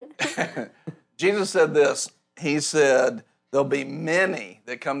Jesus said this. He said, there'll be many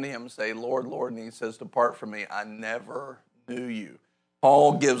that come to him and say, Lord, Lord. And he says, depart from me. I never knew you.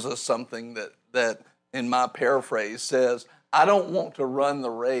 Paul gives us something that in my paraphrase says, I don't want to run the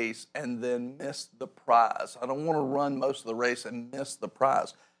race and then miss the prize. I don't want to run most of the race and miss the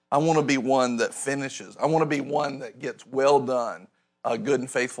prize. I want to be one that finishes. I want to be one that gets well done, a good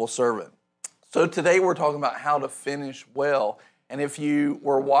and faithful servant. So today we're talking about how to finish well. And if you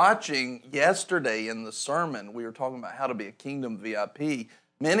were watching yesterday in the sermon, we were talking about how to be a kingdom VIP.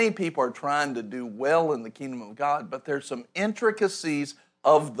 Many people are trying to do well in the kingdom of God, but there's some intricacies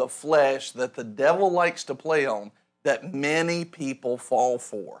of the flesh that the devil likes to play on that many people fall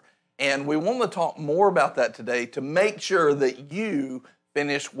for. And we want to talk more about that today to make sure that you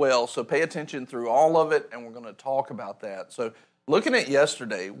finish well. So pay attention through all of it, and we're going to talk about that. So looking at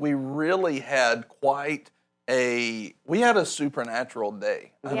yesterday, we really had we had a supernatural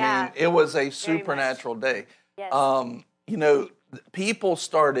day. I mean, it was a supernatural day. Yes. People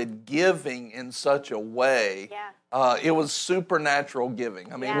started giving in such a way. It was supernatural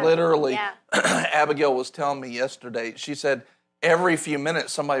giving. I mean, literally, Abigail was telling me yesterday, she said every few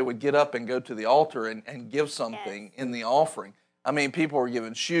minutes somebody would get up and go to the altar and give something in the offering. I mean, people were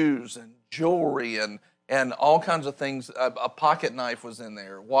giving shoes and jewelry and all kinds of things. A pocket knife was in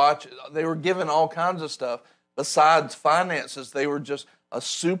there, watch. They were giving all kinds of stuff. Besides finances, they were just a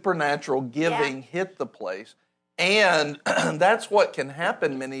supernatural giving hit the place. And that's what can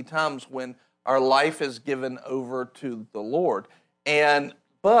happen many times when our life is given over to the Lord.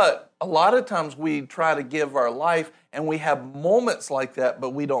 But a lot of times we try to give our life, and we have moments like that,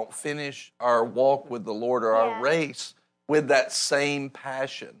 but we don't finish our walk with the Lord or our race with that same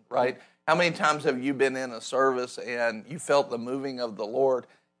passion, right? How many times have you been in a service and you felt the moving of the Lord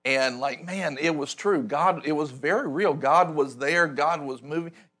and like, man, it was true. God, it was very real. God was there. God was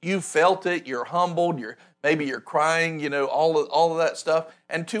moving. You felt it. You're humbled. Maybe you're crying, all of that stuff.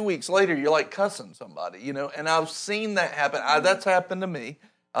 And 2 weeks later, you're like cussing somebody, and I've seen that happen. That's happened to me.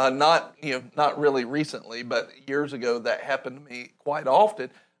 Not really recently, but years ago that happened to me quite often.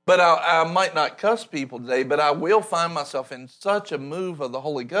 But I might not cuss people today, but I will find myself in such a move of the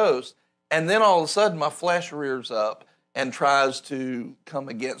Holy Ghost, and then all of a sudden my flesh rears up and tries to come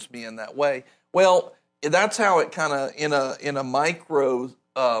against me in that way. Well, that's how it kind of, in a micro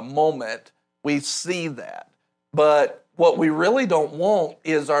moment, we see that. But what we really don't want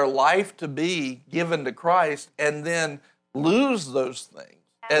is our life to be given to Christ and then lose those things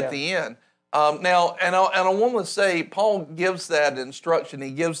at the end. Now, I want to say, Paul gives that instruction.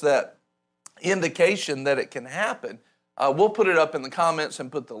 He gives that indication that it can happen. We'll put it up in the comments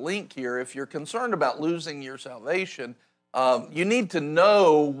and put the link here. If you're concerned about losing your salvation, you need to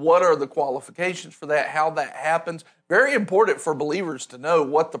know what are the qualifications for that, how that happens. Very important for believers to know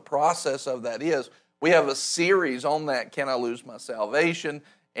what the process of that is. We have a series on that, Can I Lose My Salvation?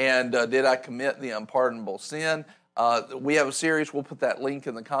 And Did I Commit the Unpardonable Sin? We have a series. We'll put that link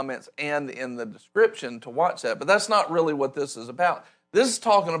in the comments and in the description to watch that. But that's not really what this is about. This is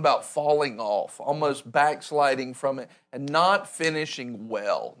talking about falling off, almost backsliding from it, and not finishing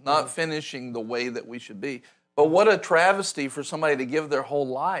well, not finishing the way that we should be. But what a travesty for somebody to give their whole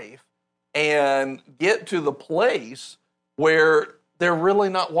life and get to the place where they're really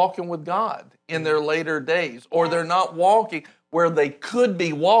not walking with God in their later days, or they're not walking where they could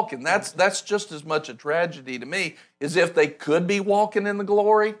be walking. That's just as much a tragedy to me as if they could be walking in the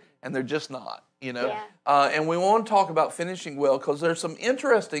glory and they're just not, And we want to talk about finishing well because there's some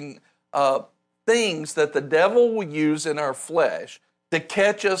interesting things that the devil will use in our flesh to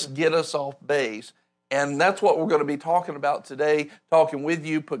catch us, get us off base. And that's what we're going to be talking about today, talking with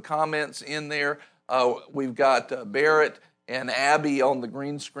you. Put comments in there. We've got Barrett and Abby on the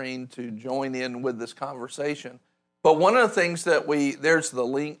green screen to join in with this conversation. But one of the things that there's the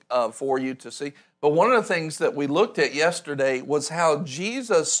link for you to see, but one of the things that we looked at yesterday was how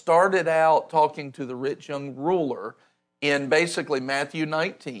Jesus started out talking to the rich young ruler in basically Matthew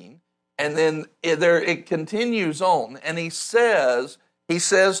 19, and then it continues on, and he says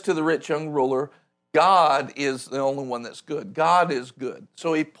to the rich young ruler, God is the only one that's good. God is good.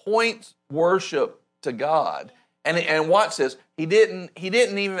 So he points worship to God. And watch this. He didn't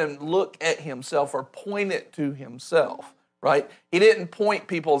even look at himself or point it to himself, right? He didn't point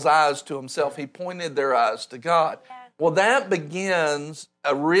people's eyes to himself. He pointed their eyes to God. Well, that begins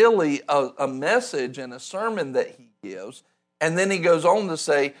a message and a sermon that he gives. And then he goes on to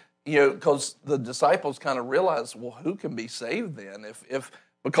say, because the disciples kind of realize, well, who can be saved then?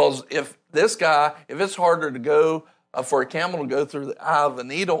 Because if it's harder to go for a camel to go through the eye of a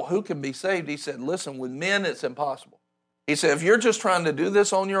needle, who can be saved? He said, listen, with men it's impossible, He said, if you're just trying to do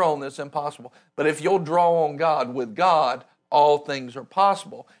this on your own, it's impossible. But if you'll draw on God, with God, all things are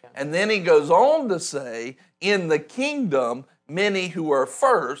possible. And then he goes on to say, in the kingdom, many who are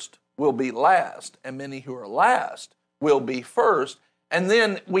first will be last, and many who are last will be first. And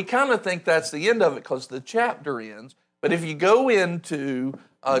then we kind of think that's the end of it because the chapter ends. But if you go into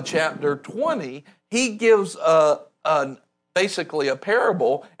chapter 20, he gives basically a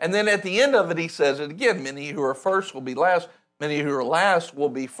parable, and then at the end of it he says it again, many who are first will be last, many who are last will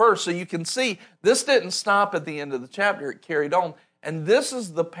be first. So you can see this didn't stop at the end of the chapter, it carried on. And this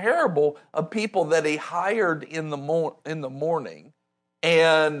is the parable of people that he hired in the morning,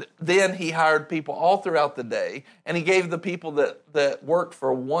 and then he hired people all throughout the day, and he gave the people that worked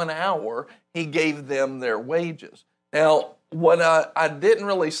for 1 hour, he gave them their wages. Now, what I didn't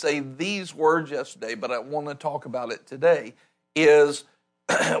really say these words yesterday, but I want to talk about it today, is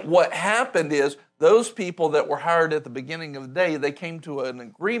what happened is those people that were hired at the beginning of the day, they came to an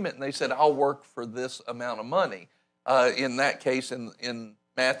agreement and they said, I'll work for this amount of money. In that case, in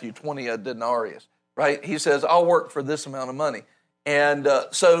Matthew 20, a denarius, right? He says, I'll work for this amount of money. And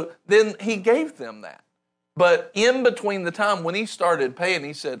so then he gave them that. But in between the time when he started paying,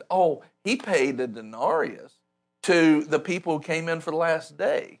 he said, oh, he paid a denarius to the people who came in for the last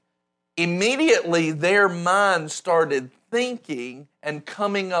day. Immediately, their minds started thinking and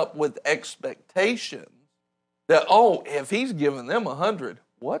coming up with expectations that, oh, if he's giving them 100,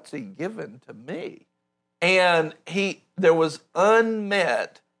 what's he giving to me? And there was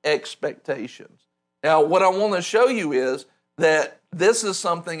unmet expectations. Now, what I want to show you is that this is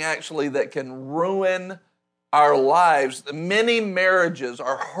something actually that can ruin our lives. Many marriages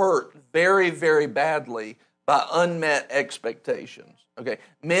are hurt very, very badly by unmet expectations. Okay,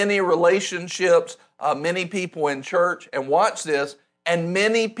 many relationships, many people in church, and watch this, and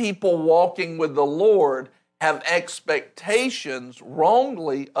many people walking with the Lord have expectations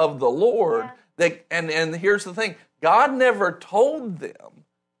wrongly of the Lord. Yeah. And here's the thing, God never told them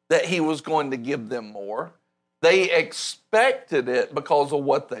that he was going to give them more. They expected it because of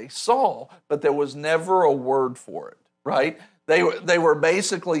what they saw, but there was never a word for it, right? They were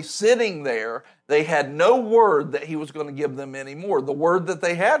basically sitting there. They had no word that he was going to give them any more. The word that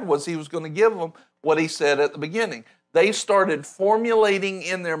they had was he was going to give them what he said at the beginning. They started formulating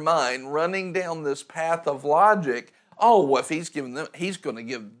in their mind, running down this path of logic, oh, well, if he's giving them, he's going to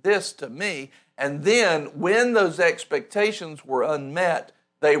give this to me. And then when those expectations were unmet,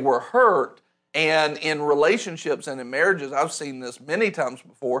 they were hurt. And in relationships and in marriages, I've seen this many times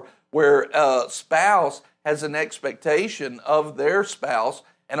before, where a spouse has an expectation of their spouse,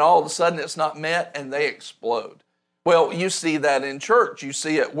 and all of a sudden it's not met, and they explode. Well, you see that in church. You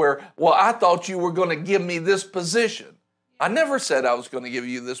see it where, well, I thought you were going to give me this position. I never said I was going to give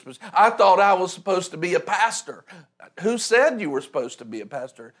you this position. I thought I was supposed to be a pastor. Who said you were supposed to be a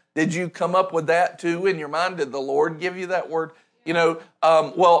pastor? Did you come up with that too in your mind? Did the Lord give you that word? You know,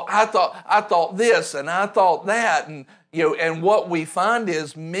 well, I thought this and I thought that, and and what we find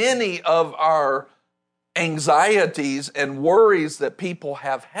is many of our anxieties and worries that people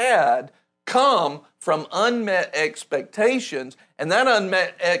have had come from unmet expectations, and that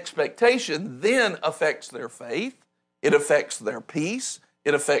unmet expectation then affects their faith, it affects their peace,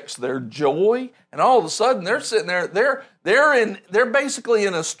 it affects their joy, and all of a sudden they're sitting there, they're basically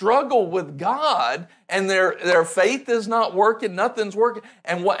in a struggle with God, and their faith is not working, nothing's working,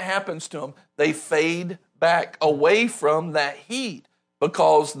 and what happens to them? They fade back away from that heat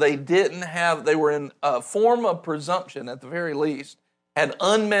because they were in a form of presumption at the very least, had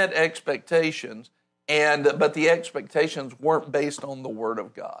unmet expectations, but the expectations weren't based on the Word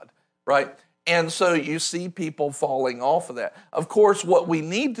of God, right? And so you see people falling off of that. Of course, what we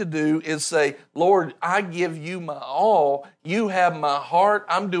need to do is say, Lord, I give you my all. You have my heart.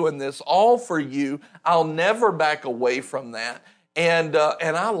 I'm doing this all for you. I'll never back away from that. And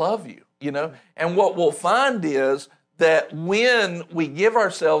I love you, And what we'll find is that when we give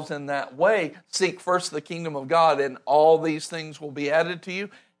ourselves in that way, seek first the kingdom of God, and all these things will be added to you.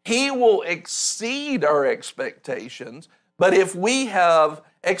 He will exceed our expectations. But if we have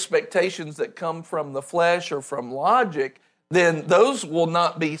expectations that come from the flesh or from logic, then those will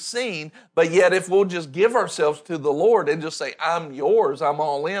not be seen. But yet if we'll just give ourselves to the Lord and just say, I'm yours, I'm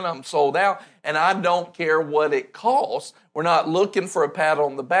all in, I'm sold out, and I don't care what it costs. We're not looking for a pat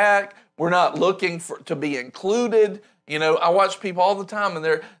on the back. We're not looking to be included. I watch people all the time,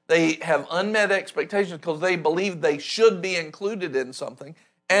 and they have unmet expectations because they believe they should be included in something.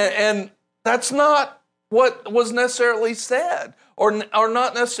 And that's not what was necessarily said, or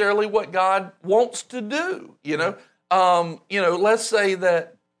not necessarily what God wants to do. Let's say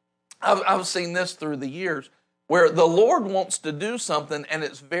that I've seen this through the years where the Lord wants to do something and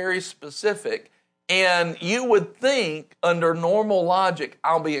it's very specific. And you would think under normal logic,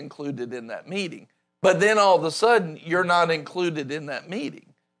 I'll be included in that meeting. But then all of a sudden, you're not included in that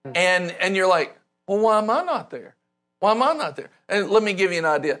meeting. And you're like, well, why am I not there? Why am I not there? And let me give you an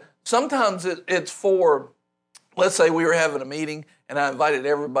idea. Sometimes it's for, let's say we were having a meeting and I invited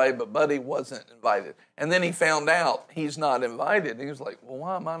everybody, but Buddy wasn't invited. And then he found out he's not invited. And he was like, well,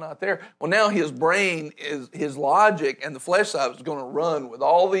 why am I not there? Well, now his brain, his logic and the flesh side is going to run with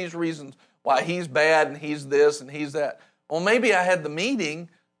all these reasons why he's bad and he's this and he's that. Well, maybe I had the meeting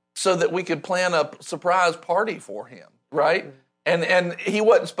so that we could plan a surprise party for him, right? And he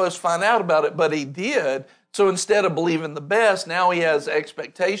wasn't supposed to find out about it, but he did. So instead of believing the best, now he has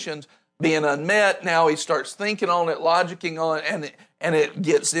expectations being unmet. Now he starts thinking on it, logicking on it, and it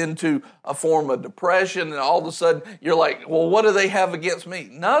gets into a form of depression. And all of a sudden, you're like, well, what do they have against me?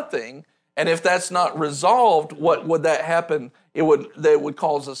 Nothing. And if that's not resolved, what would that happen? It would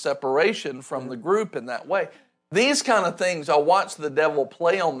cause a separation from the group in that way. These kind of things, I watch the devil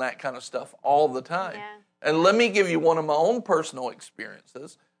play on that kind of stuff all the time. Yeah. And let me give you one of my own personal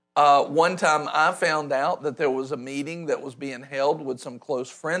experiences. One time I found out that there was a meeting that was being held with some close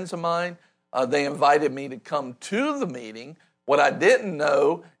friends of mine. They invited me to come to the meeting. What I didn't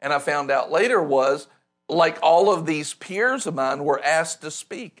know, and I found out later, was like all of these peers of mine were asked to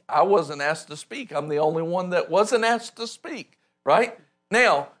speak. I wasn't asked to speak. I'm the only one that wasn't asked to speak, right?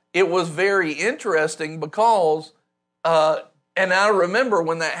 Now, it was very interesting because, and I remember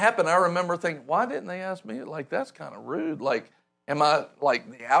when that happened, I remember thinking, why didn't they ask me? Like, that's kind of rude. Like, am I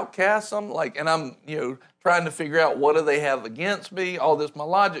like the outcast? And I'm, trying to figure out what do they have against me? All this, my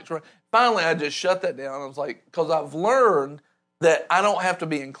logic's right. Finally, I just shut that down. I was like, because I've learned that I don't have to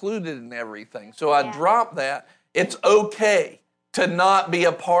be included in everything. So I dropped that. It's okay to not be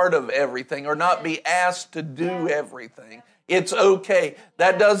a part of everything or not be asked to do everything. It's okay.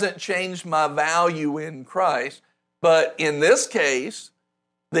 That doesn't change my value in Christ. But in this case,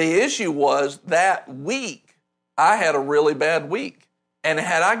 the issue was that week, I had a really bad week. And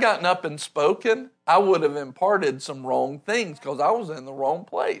had I gotten up and spoken, I would have imparted some wrong things because I was in the wrong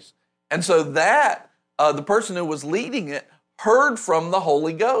place. And so that, the person who was leading it heard from the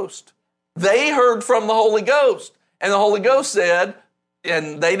Holy Ghost. They heard from the Holy Ghost. And the Holy Ghost said,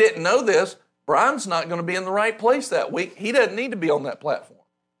 and they didn't know this, Brian's not going to be in the right place that week. He doesn't need to be on that platform.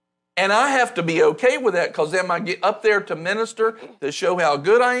 And I have to be okay with that because am I up there to minister to show how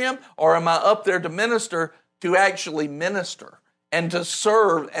good I am, or am I up there to minister to actually minister and to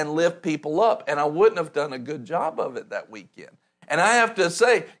serve and lift people up? And I wouldn't have done a good job of it that weekend. And I have to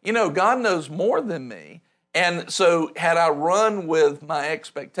say, God knows more than me. And so had I run with my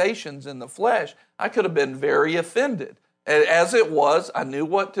expectations in the flesh, I could have been very offended. As it was, I knew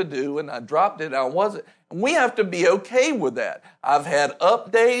what to do, and I dropped it. I wasn't. And we have to be okay with that. I've had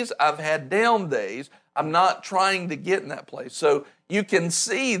up days. I've had down days. I'm not trying to get in that place. So you can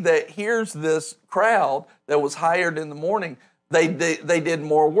see that here's this crowd that was hired in the morning. They did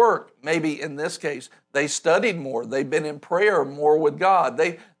more work. Maybe in this case, they studied more. They've been in prayer more with God.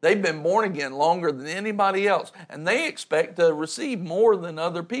 They've been born again longer than anybody else, and they expect to receive more than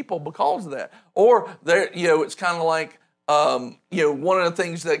other people because of that. Or it's kind of like one of the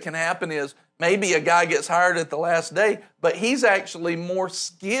things that can happen is maybe a guy gets hired at the last day, but he's actually more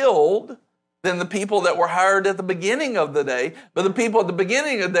skilled than the people that were hired at the beginning of the day. But the people at the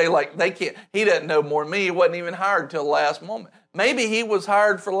beginning of the day, he doesn't know more than me. He wasn't even hired till the last moment. Maybe he was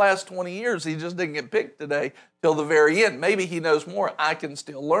hired for the last 20 years. He just didn't get picked today till the very end. Maybe he knows more. I can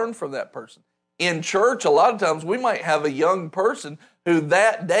still learn from that person. In church, a lot of times we might have a young person who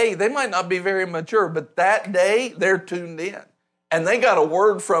that day, they might not be very mature, but that day they're tuned in. And they got a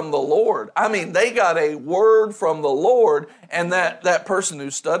word from the Lord. I mean, they got a word from the Lord, and that person who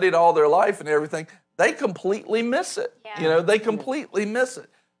studied all their life and everything, they completely miss it. Yeah. They completely miss it.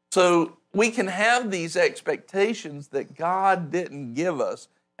 So we can have these expectations that God didn't give us,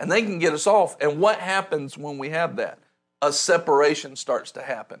 and they can get us off. And what happens when we have that? A separation starts to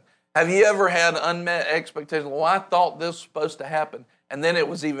happen. Have you ever had unmet expectations? Well, I thought this was supposed to happen, and then it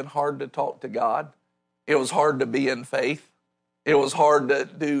was even hard to talk to God. It was hard to be in faith. It was hard to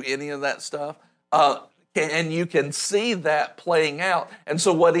do any of that stuff. And you can see that playing out. And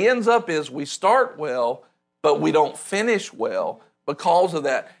so what ends up is we start well, but we don't finish well because of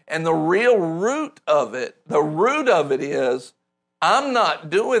that. And the real root of it is, I'm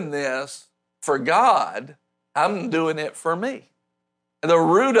not doing this for God. I'm doing it for me. The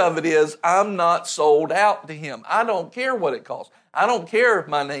root of it is I'm not sold out to him. I don't care what it costs. I don't care if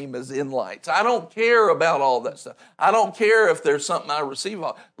my name is in lights. I don't care about all that stuff. I don't care if there's something I receive.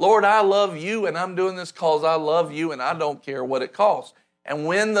 Lord, I love you, and I'm doing this because I love you, and I don't care what it costs. And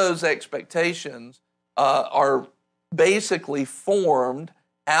when those expectations are basically formed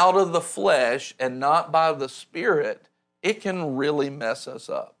out of the flesh and not by the Spirit, it can really mess us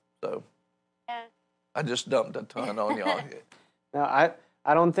up. So I just dumped a ton on y'all. No, I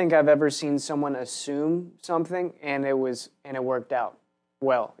don't think I've ever seen someone assume something and it worked out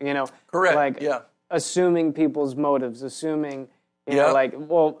well. Correct. Like assuming people's motives, assuming like,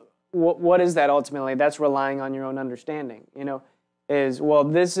 well, what is that ultimately? That's relying on your own understanding.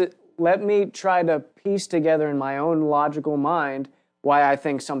 Let me try to piece together in my own logical mind why I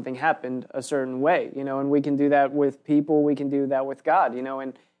think something happened a certain way. And we can do that with people. We can do that with God.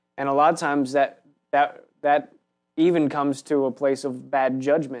 And a lot of times that even comes to a place of bad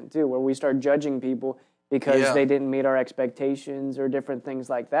judgment too, where we start judging people because they didn't meet our expectations or different things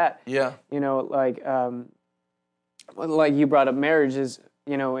like that. Yeah. Like you brought up marriages,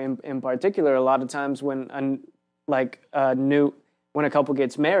 in particular, a lot of times when a couple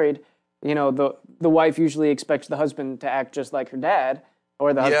gets married, the wife usually expects the husband to act just like her dad,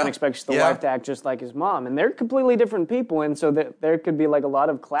 or the husband expects the wife to act just like his mom. And they're completely different people. And so there could be like a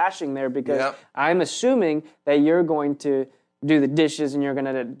lot of clashing there because I'm assuming that you're going to do the dishes and you're going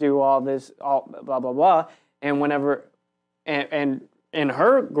to do all this, all blah, blah, blah. And and in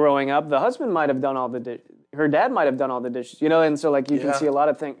her growing up, the husband might have done all the dishes. Her dad might have done all the dishes, And so like you can see a lot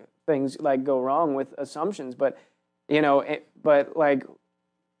of things like go wrong with assumptions. But,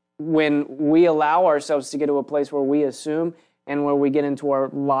 when we allow ourselves to get to a place where we assume and where we get into our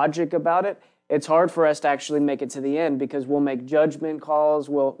logic about it, it's hard for us to actually make it to the end because we'll make judgment calls,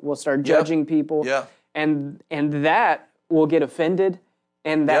 we'll start judging people, and that will get offended,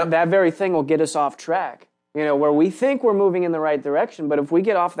 and that very thing will get us off track. Where we think we're moving in the right direction, but if we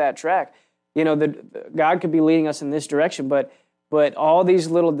get off that track, God could be leading us in this direction, but all these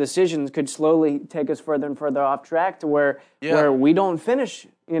little decisions could slowly take us further and further off track to where we don't finish,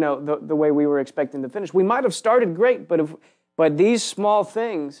 the way we were expecting to finish. We might have started great, but these small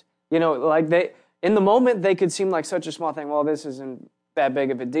things, in the moment they could seem like such a small thing. Well, this isn't that big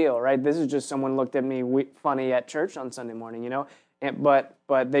of a deal, right? This is just someone looked at me funny at church on Sunday morning, but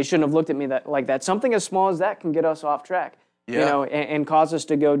they shouldn't have looked at me like that. Something as small as that can get us off track. And cause us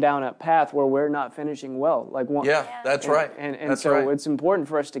to go down a path where we're not finishing well. That's right. And so it's important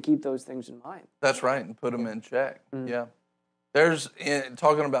for us to keep those things in mind. That's right, and put them in check. Yeah.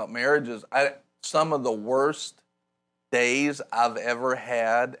 Talking about marriages, some of the worst days I've ever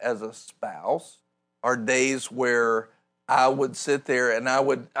had as a spouse are days where I would sit there and I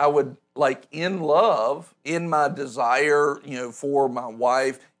would like in love, in my desire, for my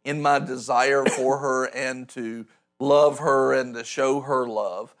wife, in my desire for her and to love her and to show her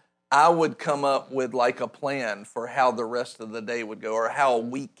love, I would come up with like a plan for how the rest of the day would go or how a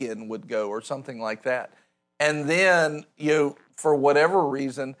weekend would go or something like that. And then, for whatever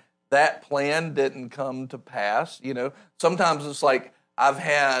reason, that plan didn't come to pass. Sometimes it's like I've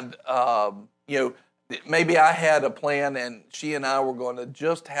had, maybe I had a plan and she and I were going to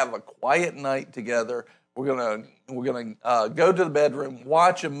just have a quiet night together. We're gonna go to the bedroom,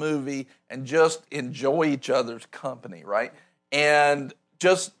 watch a movie, and just enjoy each other's company, right? And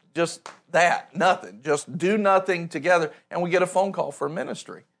just that, nothing, just do nothing together. And we get a phone call for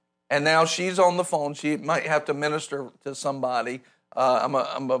ministry, and now she's on the phone. She might have to minister to somebody. I'm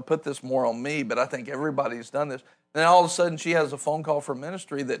gonna put this more on me, but I think everybody's done this. And then all of a sudden, she has a phone call for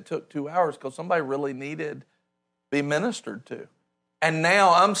ministry that took 2 hours because somebody really needed to be ministered to. And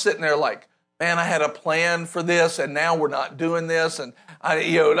now I'm sitting there like, man, I had a plan for this, and now we're not doing this, and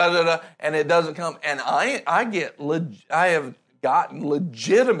and it doesn't come. And I have gotten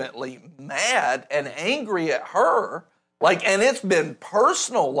legitimately mad and angry at her, and it's been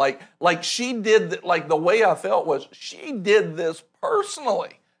personal. Like she did, the way I felt was she did this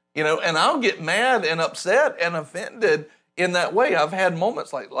personally, And I'll get mad and upset and offended in that way. I've had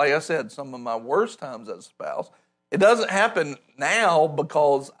moments like I said, some of my worst times as a spouse. It doesn't happen now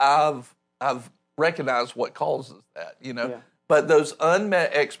because I've recognized what causes that, But those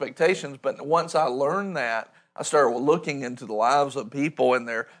unmet expectations, but once I learned that, I started looking into the lives of people and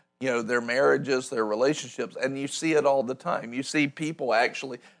their marriages, their relationships, and you see it all the time. You see people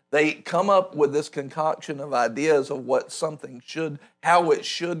actually, they come up with this concoction of ideas of what something how it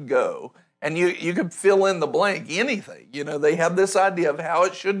should go, and you can fill in the blank, anything. They have this idea of how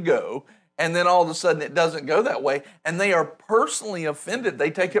it should go, and then all of a sudden it doesn't go that way, and they are personally offended.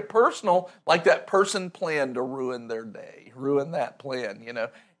 They take it personal, like that person planned to ruin their day, ruin that plan,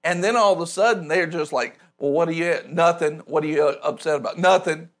 And then all of a sudden they're just like, well, what are you at? Nothing. What are you upset about?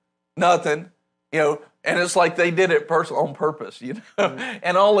 Nothing. And it's like they did it on purpose, Mm-hmm.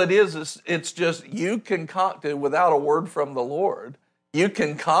 And all it is it's just you concocted without a word from the Lord. You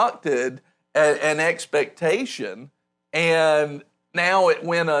concocted an expectation, and now it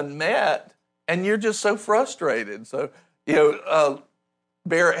went unmet, and you're just so frustrated. So,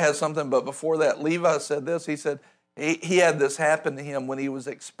 Barrett has something, but before that, Levi said this. He said he had this happen to him when he was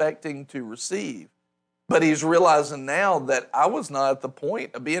expecting to receive. But he's realizing now that I was not at the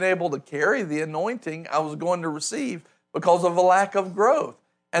point of being able to carry the anointing I was going to receive because of a lack of growth.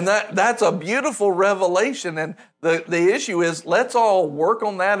 And that's a beautiful revelation. And the issue is, let's all work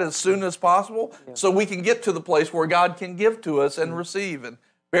on that as soon as possible so we can get to the place where God can give to us and receive. And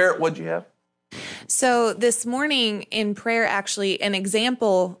Barrett, what'd you have? So this morning in prayer, actually, an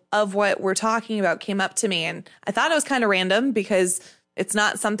example of what we're talking about came up to me. And I thought it was kind of random because it's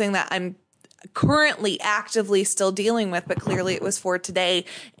not something that I'm currently actively still dealing with, but clearly it was for today.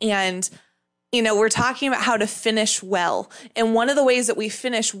 And, we're talking about how to finish well. And one of the ways that we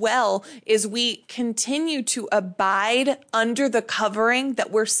finish well is we continue to abide under the covering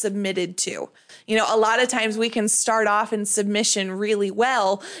that we're submitted to. A lot of times we can start off in submission really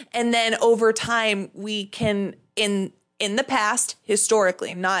well, and then over time we can, in the past,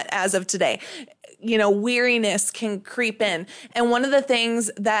 historically, not as of today, weariness can creep in. And one of the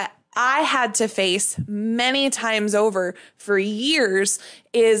things that I had to face many times over for years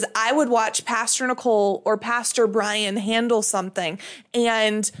is I would watch Pastor Nicole or Pastor Brian handle something,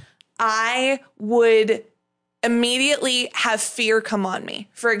 and I would immediately have fear come on me.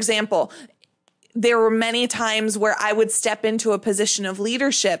 For example, there were many times where I would step into a position of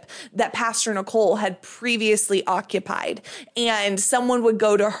leadership that Pastor Nicole had previously occupied, and someone would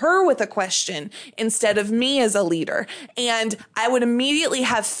go to her with a question instead of me as a leader. And I would immediately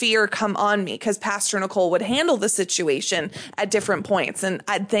have fear come on me because Pastor Nicole would handle the situation at different points. And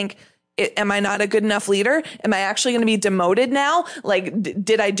I'd think, am I not a good enough leader? Am I actually going to be demoted now? Like,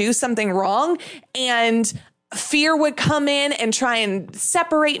 did I do something wrong? And fear would come in and try and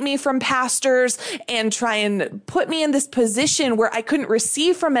separate me from pastors and try and put me in this position where I couldn't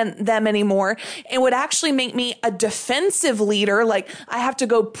receive from them anymore, and would actually make me a defensive leader. Like, I have to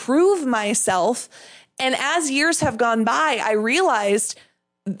go prove myself. And as years have gone by, I realized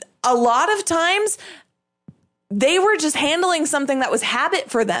a lot of times they were just handling something that was habit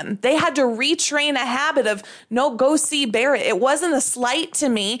for them. They had to retrain a habit of, no, go see Barrett. It wasn't a slight to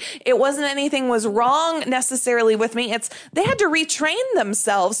me. It wasn't anything was wrong necessarily with me. They had to retrain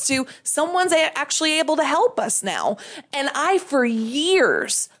themselves to someone's actually able to help us now. And I, for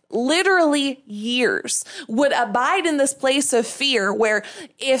years, literally years, would abide in this place of fear where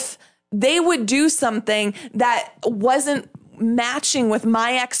if they would do something that wasn't matching with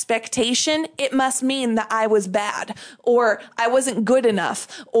my expectation, it must mean that I was bad, or I wasn't good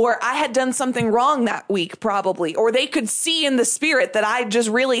enough, or I had done something wrong that week probably, or they could see in the spirit that I just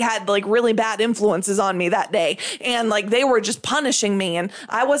really had like really bad influences on me that day, and like they were just punishing me and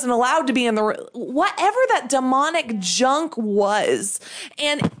I wasn't allowed to be in the whatever that demonic junk was.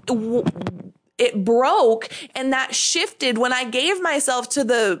 And it broke, and that shifted when I gave myself to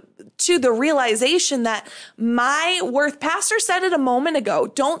the realization that my worth, Pastor said it a moment ago,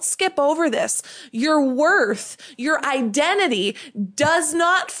 don't skip over this. Your worth, your identity does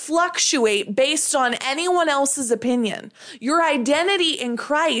not fluctuate based on anyone else's opinion. Your identity in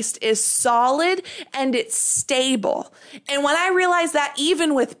Christ is solid and it's stable. And when I realized that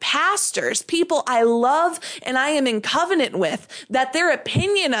even with pastors, people I love and I am in covenant with, that their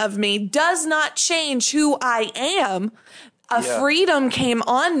opinion of me does not change who I am, freedom came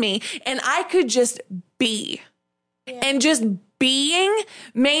on me, and I could just be. And just being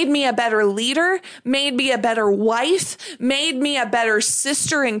made me a better leader, made me a better wife, made me a better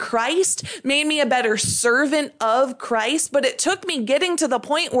sister in Christ, made me a better servant of Christ. But it took me getting to the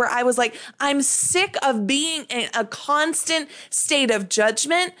point where I was like, I'm sick of being in a constant state of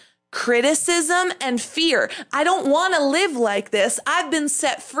judgment, criticism, and fear. I don't want to live like this. I've been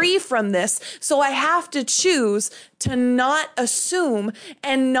set free from this. So I have to choose to not assume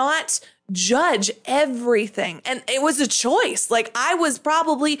and not judge everything. And it was a choice. Like, I was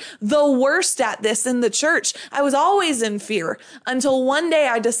probably the worst at this in the church. I was always in fear until one day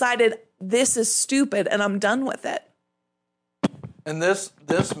I decided this is stupid and I'm done with it. And this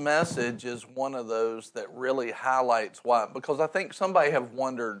message is one of those that really highlights why, because I think somebody have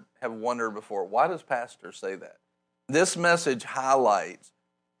wondered before, why does pastor say that? This message highlights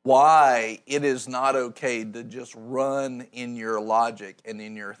why it is not okay to just run in your logic and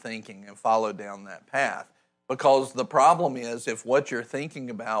in your thinking and follow down that path. Because the problem is, if what you're thinking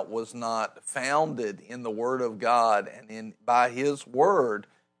about was not founded in the Word of God and by His Word,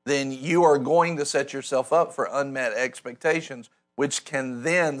 then you are going to set yourself up for unmet expectations, which can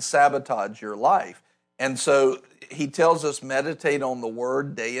then sabotage your life. And so he tells us, meditate on the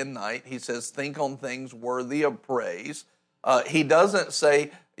Word day and night. He says, think on things worthy of praise. He doesn't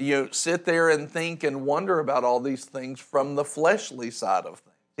say, sit there and think and wonder about all these things from the fleshly side of things.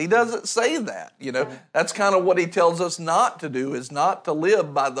 He doesn't say that. That's kind of what he tells us not to do, is not to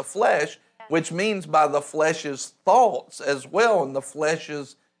live by the flesh, which means by the flesh's thoughts as well and the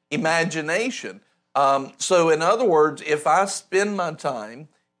flesh's imagination. So in other words, if I spend my time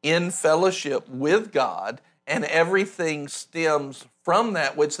in fellowship with God and everything stems from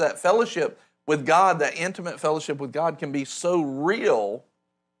that, which that fellowship with God, that intimate fellowship with God can be so real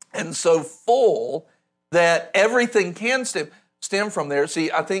and so full that everything can stem from there.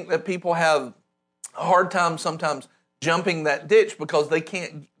 See, I think that people have a hard time sometimes jumping that ditch because they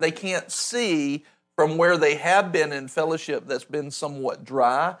can't see from where they have been in fellowship that's been somewhat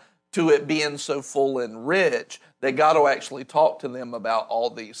dry to it being so full and rich that God will actually talk to them about all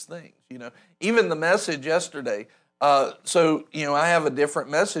these things. Even the message yesterday. I have a different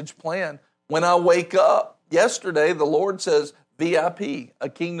message plan. When I wake up yesterday, the Lord says VIP, a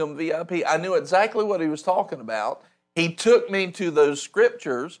kingdom VIP. I knew exactly what He was talking about. He took me to those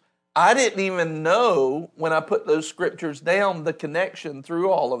scriptures. I didn't even know when I put those scriptures down the connection through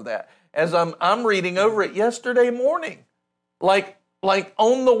all of that. As I'm reading over it yesterday morning, like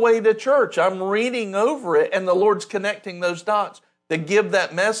on the way to church, I'm reading over it, and the Lord's connecting those dots to give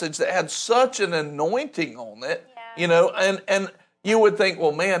that message that had such an anointing on it, and you would think,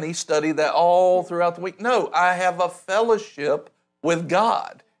 well, man, he studied that all throughout the week. No, I have a fellowship with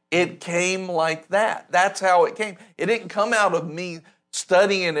God. It came like that. That's how it came. It didn't come out of me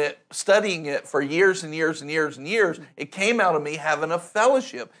studying it for years and years and years and years. It came out of me having a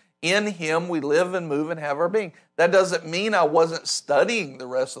fellowship. In Him we live and move and have our being. That doesn't mean I wasn't studying the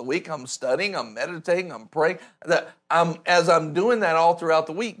rest of the week. I'm studying, I'm meditating, I'm praying. As I'm doing that all throughout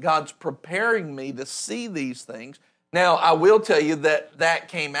the week, God's preparing me to see these things. Now, I will tell you that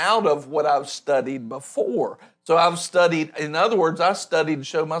came out of what I've studied before. So I've studied, in other words, I studied to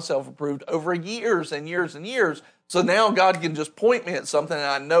show myself approved over years and years and years. So now God can just point me at something and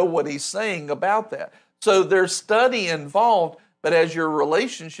I know what He's saying about that. So there's study involved. But as your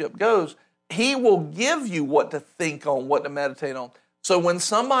relationship goes, He will give you what to think on, what to meditate on. So when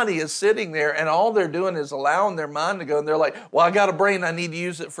somebody is sitting there and all they're doing is allowing their mind to go, and they're like, well, I got a brain, I need to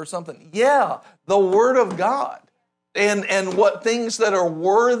use it for something. Yeah, the Word of God. And what things that are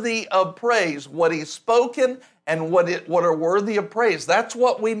worthy of praise, what He's spoken and what are worthy of praise. That's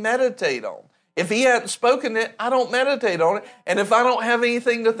what we meditate on. If He hadn't spoken it, I don't meditate on it. And if I don't have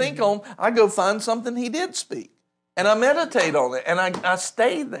anything to think on, I go find something He did speak. And I meditate on it, and I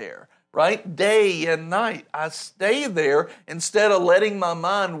stay there, right? Day and night. I stay there instead of letting my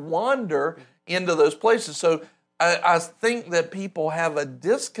mind wander into those places. So I think that people have a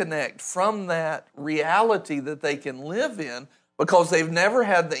disconnect from that reality that they can live in because they've never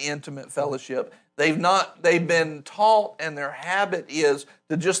had the intimate fellowship. They've been taught, and their habit is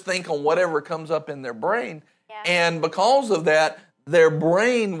to just think on whatever comes up in their brain. Yeah. And because of that, their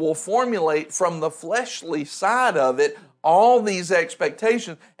brain will formulate from the fleshly side of it all these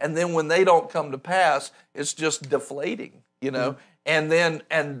expectations, and then when they don't come to pass, it's just deflating, Mm-hmm.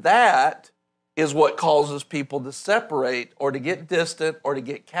 And that is what causes people to separate or to get distant or to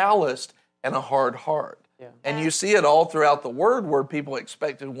get calloused and a hard heart. Yeah. And you see it all throughout the Word where people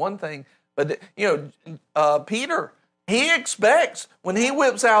expected one thing, but Peter, he expects when he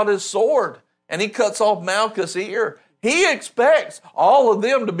whips out his sword and he cuts off Malchus' ear, he expects all of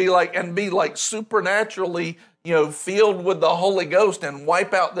them to be like supernaturally, filled with the Holy Ghost and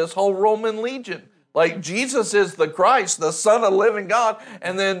wipe out this whole Roman legion. Like Jesus is the Christ, the Son of the living God.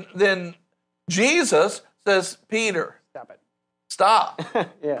 And then Jesus says, Peter, stop.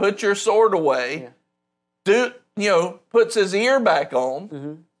 Yeah. Put your sword away. Yeah. Puts his ear back on,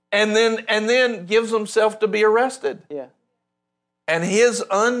 mm-hmm. and then gives himself to be arrested. Yeah. And his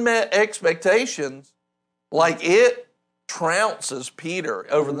unmet expectations, it trounces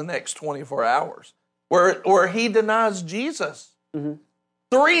Peter over the next 24 hours, where he denies Jesus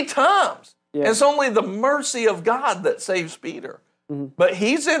 3 times. Yeah. It's only the mercy of God that saves Peter. Mm-hmm. But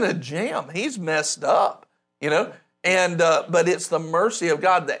he's in a jam. He's messed up, and but it's the mercy of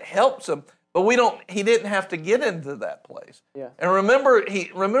God that helps him. But he didn't have to get into that place. Yeah. And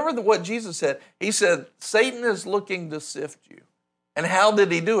remember what Jesus said. He said, Satan is looking to sift you. And how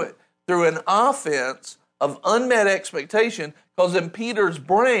did he do it? Through an offense of unmet expectation, because in Peter's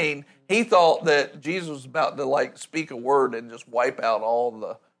brain, he thought that Jesus was about to like speak a word and just wipe out all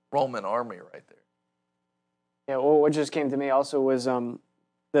the Roman army right there. Yeah, well, what just came to me also was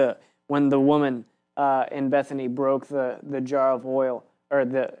when the woman in Bethany broke the jar of oil or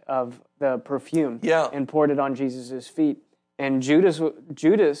the perfume and poured it on Jesus' feet. And Judas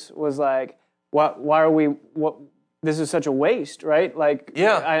was like, why are we, what, this is such a waste, right? Like,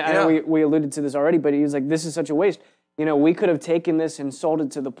 I know we alluded to this already, but he was like, this is such a waste. You know, we could have taken this and sold it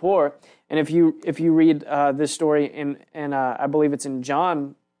to the poor. And if you read this story in I believe it's in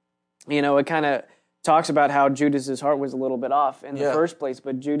John, you know, it kind of talks about how Judas's heart was a little bit off in the first place,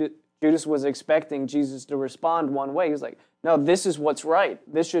 but Judas was expecting Jesus to respond one way. He was like, no, this is what's right.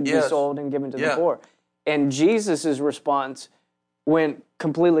 This should be sold and given to the poor. And Jesus' response went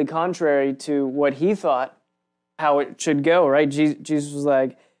completely contrary to what he thought how it should go, right? Jesus was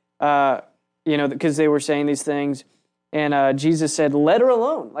like, you know, because they were saying these things, and Jesus said, let her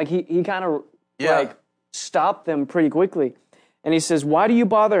alone. Like, he kind of like stopped them pretty quickly. And he says, why do you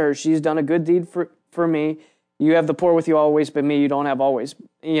bother her? She's done a good deed for me. You have the poor with you always, but me you don't have always.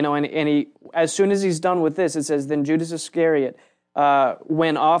 You know, and he, as soon as he's done with this, it says, then Judas Iscariot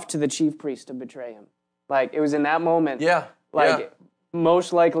went off to the chief priest to betray him. Like, it was in that moment,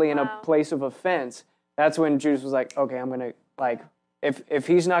 most likely in a place of offense, that's when Judas was like, okay, I'm going to, like, if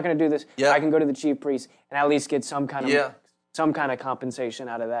he's not going to do this, I can go to the chief priest and at least get some kind of compensation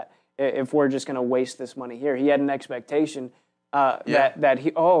out of that. If we're just going to waste this money here. He had an expectation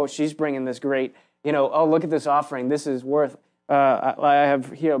that she's bringing this great, you know, oh, look at this offering. This is worth, I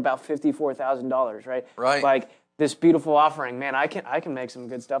have here about $54,000, right? Right. Like, this beautiful offering, man, I can make some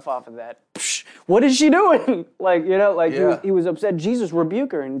good stuff off of that. Psh, what is she doing? Like, you know, like he was upset. Jesus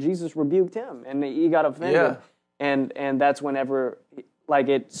rebuked her, and Jesus rebuked him, and he got offended. And that's whenever, like,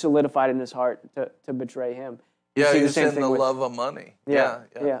 it solidified in his heart to betray him. He's in the love of money.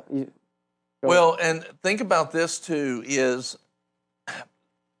 Well, and think about this too, is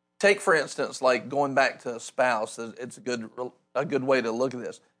take, for instance, like going back to a spouse, it's a good way to look at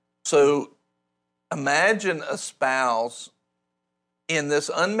this. So imagine a spouse in this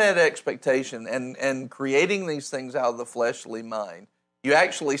unmet expectation and creating these things out of the fleshly mind. You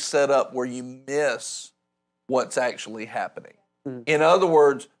actually set up where you miss what's actually happening. In other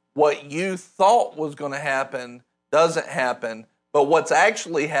words, what you thought was going to happen doesn't happen, but what's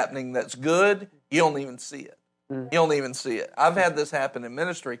actually happening that's good, you don't even see it. You don't even see it. I've had this happen in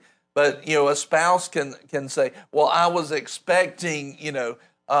ministry, but, you know, a spouse can say, well, I was expecting,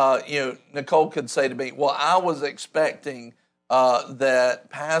 Nicole could say to me, well, I was expecting that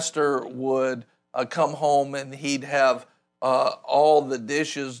Pastor would come home and he'd have all the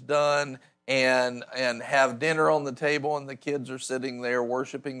dishes done and have dinner on the table, and the kids are sitting there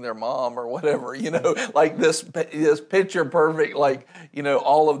worshiping their mom or whatever, you know, like this picture perfect, like, you know,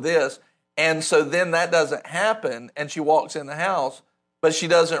 all of this. And so then that doesn't happen, and she walks in the house, but she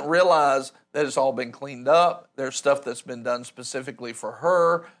doesn't realize that it's all been cleaned up. There's stuff that's been done specifically for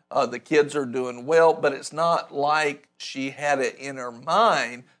her. The kids are doing well, but it's not like she had it in her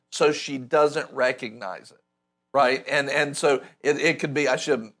mind, so she doesn't recognize it. Right, and so it could be, I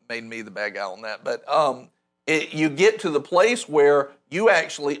should have made me the bad guy on that, but you get to the place where you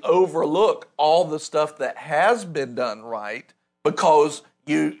actually overlook all the stuff that has been done right because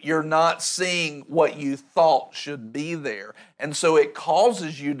you're not seeing what you thought should be there, and so it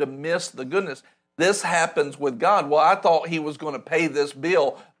causes you to miss the goodness. This happens with God. Well, I thought He was going to pay this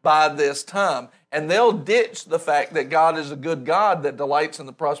bill by this time, and they'll ditch the fact that God is a good God that delights in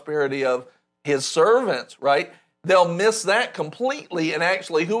the prosperity of His servants, right? They'll miss that completely and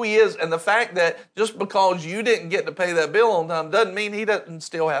actually who He is, and the fact that just because you didn't get to pay that bill on time doesn't mean He doesn't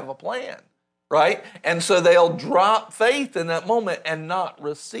still have a plan, right? And so they'll drop faith in that moment and not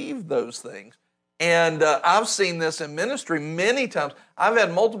receive those things. And I've seen this in ministry many times. I've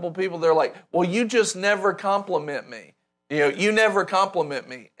had multiple people, they're like, well, you just never compliment me. You know, you never compliment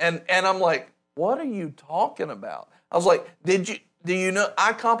me. And I'm like, what are you talking about? I was like, do you know,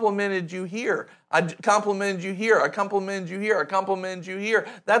 I complimented you here. I complimented you here. I complimented you here. I complimented you here.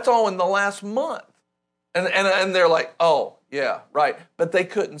 That's all in the last month. And they're like, oh, yeah, right. But they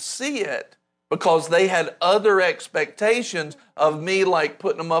couldn't see it because they had other expectations of me, like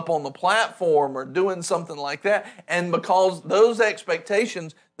putting them up on the platform or doing something like that. And because those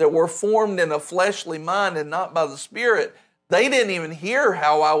expectations that were formed in a fleshly mind and not by the Spirit, they didn't even hear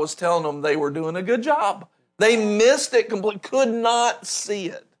how I was telling them they were doing a good job. They missed it completely, could not see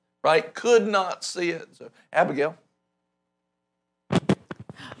it, right? Could not see it. So, Abigail.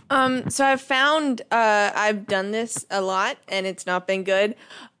 So I've found I've done this a lot and it's not been good.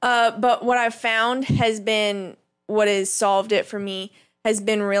 But what I've found has been what has solved it for me has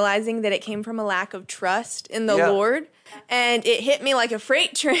been realizing that it came from a lack of trust in the Lord. And it hit me like a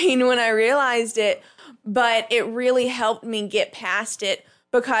freight train when I realized it, but it really helped me get past it.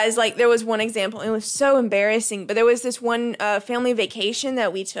 Because, like, there was one example, it was so embarrassing, but there was this one family vacation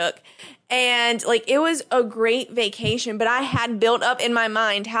that we took, and, like, it was a great vacation, but I had built up in my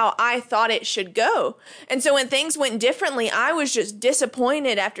mind how I thought it should go. And so when things went differently, I was just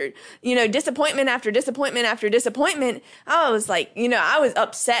disappointed after, disappointment after disappointment after disappointment. I was like, I was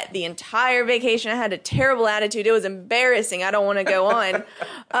upset the entire vacation. I had a terrible attitude. It was embarrassing. I don't want to go on.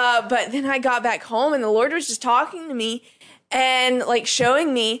 But then I got back home, and the Lord was just talking to me, and like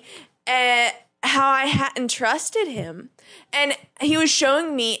showing me how I hadn't trusted him. And he was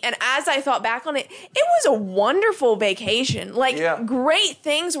showing me, and as I thought back on it, it was a wonderful vacation. Like, great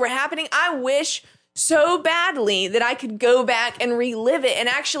things were happening. I wish so badly that I could go back and relive it and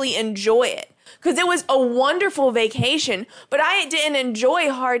actually enjoy it. Because it was a wonderful vacation, but I didn't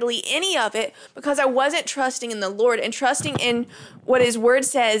enjoy hardly any of it because I wasn't trusting in the Lord and trusting in what his word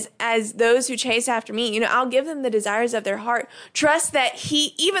says, as those who chase after me, I'll give them the desires of their heart. Trust that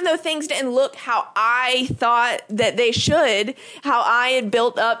he, even though things didn't look how I thought that they should, how I had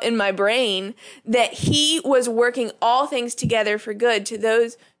built up in my brain, that he was working all things together for good to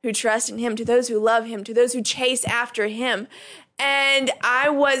those who trust in him, to those who love him, to those who chase after him. And I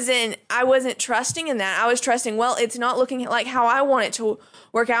wasn't trusting in that. I was trusting, well, it's not looking like how I want it to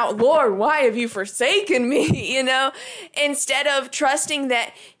work out. Lord, why have you forsaken me? Instead of trusting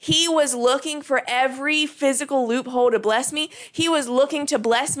that he was looking for every physical loophole to bless me. He was looking to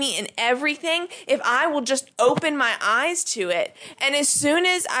bless me in everything if I will just open my eyes to it. And as soon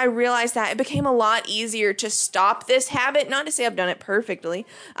as I realized that, it became a lot easier to stop this habit. Not to say I've done it perfectly.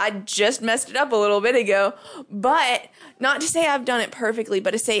 I just messed it up a little bit ago, but not to say I've done it perfectly,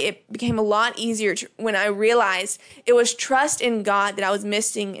 but to say it became a lot easier when I realized it was trust in God that I was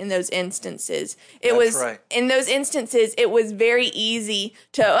missing in those instances. In those instances, it was very easy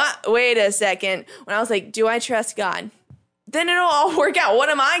to, wait a second, when I was like, do I trust God? Then it'll all work out. What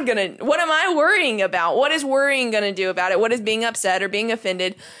am I worrying about? What is worrying going to do about it? What is being upset or being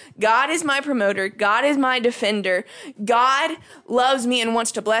offended? God is my promoter. God is my defender. God loves me and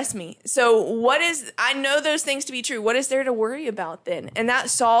wants to bless me. So I know those things to be true. What is there to worry about then? And that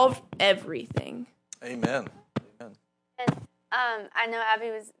solved everything. Amen. And I know Abby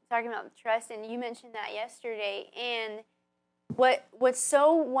was talking about trust, and you mentioned that yesterday. And what's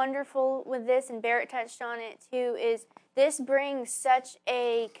so wonderful with this, and Barrett touched on it too, is this brings such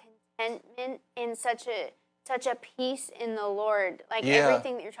a contentment and such a peace in the Lord. Like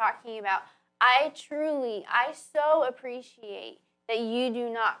everything that you're talking about. I so appreciate that you do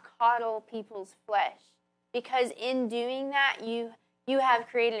not coddle people's flesh, because in doing that, you have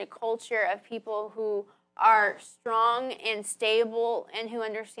created a culture of people who are strong and stable and who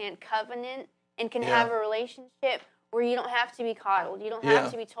understand covenant and can have a relationship where you don't have to be coddled. You don't have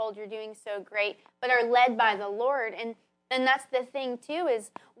to be told you're doing so great, but are led by the Lord. And that's the thing, too,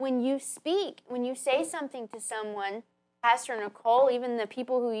 is when you speak, when you say something to someone, Pastor Nicole, even the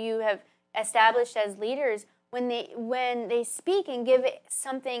people who you have established as leaders, when they speak and give it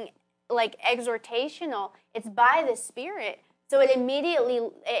something like exhortational, it's by the Spirit. So it immediately,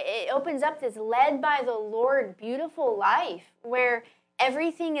 it opens up this led by the Lord beautiful life where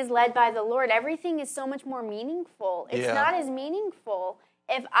everything is led by the Lord. Everything is so much more meaningful. It's not as meaningful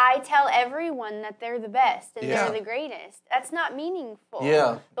if I tell everyone that they're the best and they're the greatest. That's not meaningful.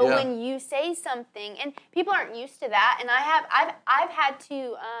 But when you say something, and people aren't used to that, and I've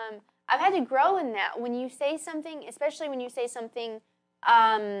had to grow in that. When you say something, especially when you say something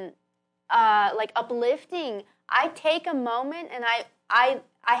like uplifting, I take a moment and I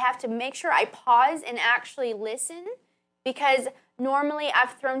have to make sure I pause and actually listen, because normally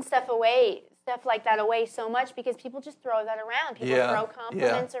I've thrown stuff like that away so much because people just throw that around. People throw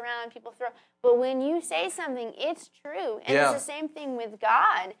compliments around. But when you say something, it's true. And it's the same thing with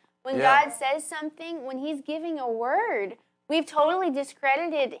God. When God says something, when he's giving a word, we've totally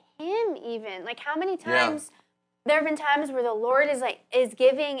discredited him even. Like how many times, there have been times where the Lord is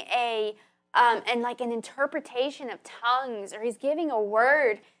giving an interpretation of tongues, or he's giving a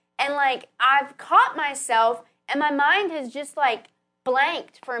word, and like I've caught myself and my mind has just like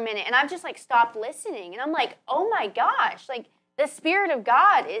blanked for a minute, and I've just like stopped listening, and I'm like, oh my gosh, like the Spirit of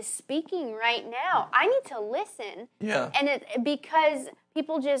God is speaking right now. I need to listen. And because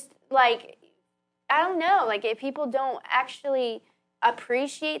people just like, I don't know, like if people don't actually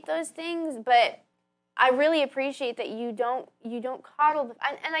appreciate those things, but I really appreciate that you don't coddle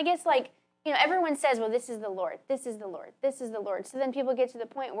and I guess like, you know, everyone says, well, this is the Lord, this is the Lord, this is the Lord. So then people get to the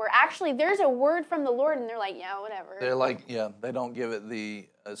point where actually there's a word from the Lord and they're like, yeah, whatever. They're like, yeah, they don't give it the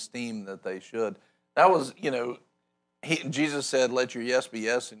esteem that they should. That was, you know, Jesus said, let your yes be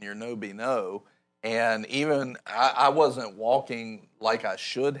yes and your no be no. And even I wasn't walking like I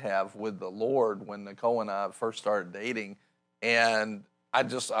should have with the Lord when Nicole and I first started dating. And I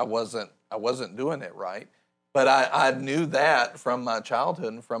wasn't doing it right. But I knew that from my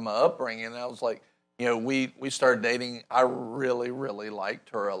childhood and from my upbringing. And I was like, you know, we started dating. I really, really liked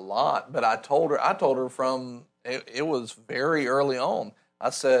her a lot. But I told her from, it was very early on. I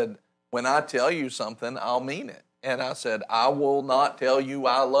said, when I tell you something, I'll mean it. And I said, I will not tell you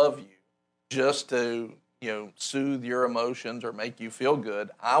I love you just to, you know, soothe your emotions or make you feel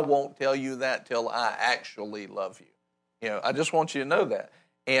good. I won't tell you that till I actually love you. You know, I just want you to know that.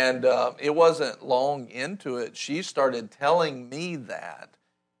 And it wasn't long into it, she started telling me that.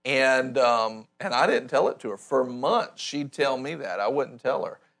 And I didn't tell it to her. For months, she'd tell me that. I wouldn't tell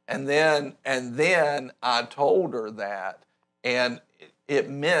her. And then I told her that. And it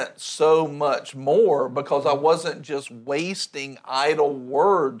meant so much more because I wasn't just wasting idle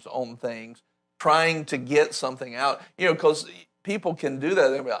words on things, trying to get something out. You know, because people can do that.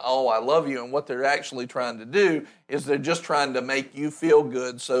 They'll be like, oh, I love you. And what they're actually trying to do is they're just trying to make you feel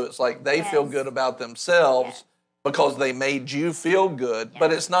good. So it's like they feel good about themselves because they made you feel good.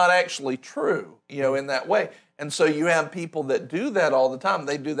 But it's not actually true, you know, in that way. And so you have people that do that all the time.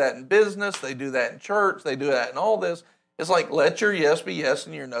 They do that in business. They do that in church. They do that in all this. It's like, let your yes be yes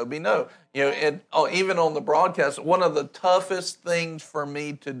and your no be no. You know, and even on the broadcast, one of the toughest things for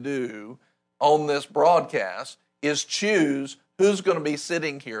me to do on this broadcast is choose who's going to be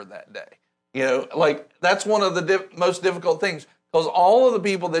sitting here that day. You know, like that's one of the most difficult things because all of the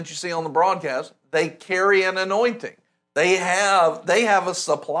people that you see on the broadcast, they carry an anointing. They have a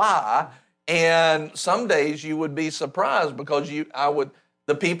supply, and some days you would be surprised because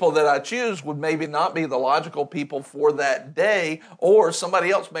the people that I choose would maybe not be the logical people for that day, or somebody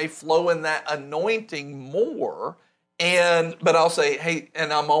else may flow in that anointing more. But I'll say, hey,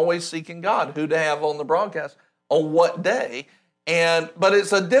 and I'm always seeking God, who to have on the broadcast, on what day. But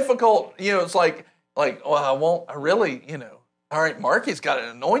it's a difficult, you know, it's like, well, I really, you know, all right, Marky's got an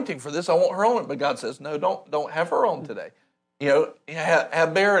anointing for this. I want her on it. But God says, no, don't have her on today. You know,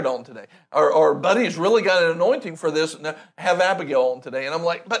 have Barrett on today. Or Buddy's really got an anointing for this. No, have Abigail on today. And I'm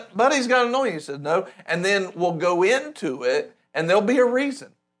like, but Buddy's got an anointing. He says, no. And then we'll go into it, and there'll be a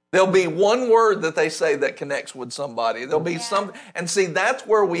reason. There'll be one word that they say that connects with somebody. There'll be something. And see, that's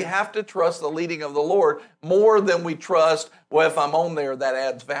where we have to trust the leading of the Lord more than we trust, well, if I'm on there, that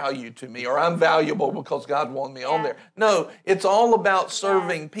adds value to me, or I'm valuable because God wanted me on there. No, it's all about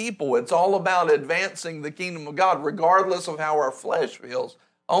serving people. It's all about advancing the kingdom of God, regardless of how our flesh feels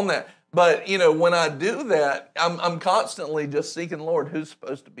on that. But, you know, when I do that, I'm constantly just seeking, Lord, who's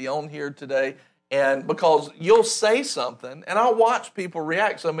supposed to be on here today? And because you'll say something, and I'll watch people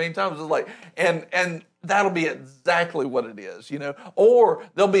react so many times, it's like, and that'll be exactly what it is, you know. Or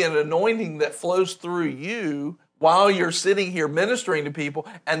there'll be an anointing that flows through you while you're sitting here ministering to people,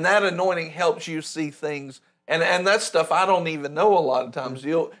 and that anointing helps you see things. And that's stuff I don't even know a lot of times.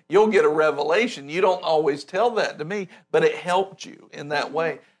 You'll get a revelation. You don't always tell that to me, but it helped you in that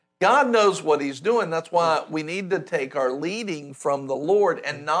way. God knows what he's doing. That's why we need to take our leading from the Lord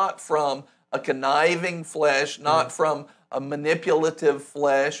and not from a conniving flesh, not from a manipulative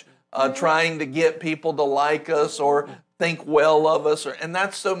flesh, trying to get people to like us or think well of us. And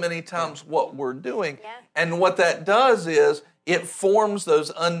that's so many times what we're doing. Yeah. And what that does is it forms those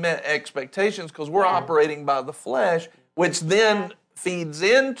unmet expectations because we're operating by the flesh, which then feeds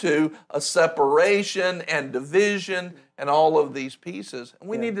into a separation and division and all of these pieces. And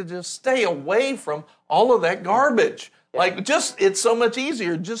we need to just stay away from all of that garbage. Like, it's so much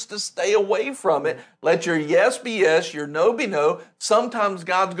easier just to stay away from it. Let your yes be yes, your no be no. Sometimes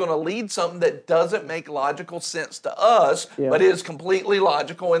God's going to lead something that doesn't make logical sense to us, but is completely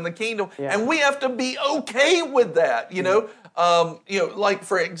logical in the kingdom. And we have to be okay with that, you know. Like,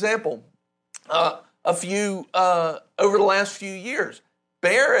 for example, over the last few years,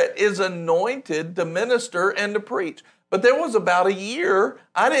 Barrett is anointed to minister and to preach. But there was about a year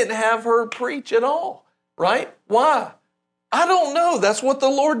I didn't have her preach at all, right? Why? I don't know. That's what the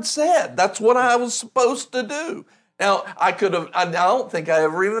Lord said. That's what I was supposed to do. Now, I don't think I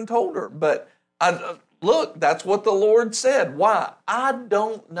ever even told her, but look, that's what the Lord said. Why? I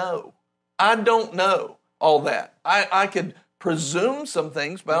don't know. I don't know all that. I could presume some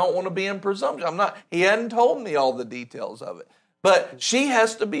things, but I don't want to be in presumption. He hadn't told me all the details of it. But she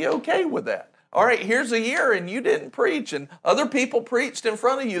has to be okay with that. All right, here's a year and you didn't preach, and other people preached in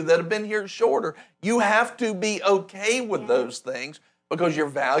front of you that have been here shorter. You have to be okay with those things because your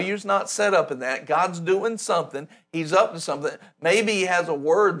value's not set up in that. God's doing something. He's up to something. Maybe he has a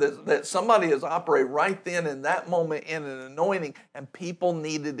word that somebody is operating right then in that moment in an anointing, and people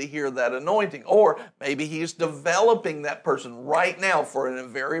needed to hear that anointing. Or maybe he's developing that person right now for a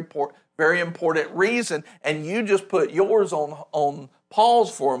very important reason, and you just put yours on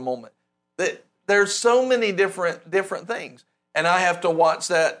pause for a moment. There's so many different things, and I have to watch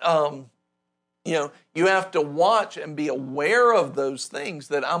that. You have to watch and be aware of those things,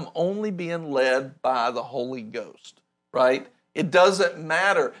 that I'm only being led by the Holy Ghost, right? It doesn't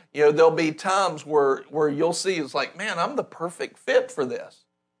matter. There'll be times where you'll see it's like, man, I'm the perfect fit for this.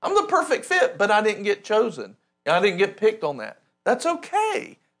 I'm the perfect fit, but I didn't get chosen. I didn't get picked on that. That's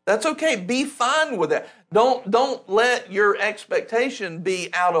okay. That's okay. Be fine with that. Don't let your expectation be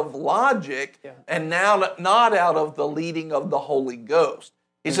out of logic and now not out of the leading of the Holy Ghost.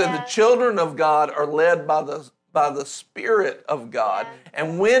 He said the children of God are led by the Spirit of God.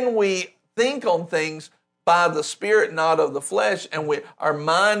 And when we think on things by the Spirit, not of the flesh, and our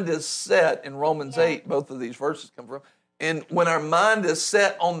mind is set, in Romans 8, both of these verses come from, and when our mind is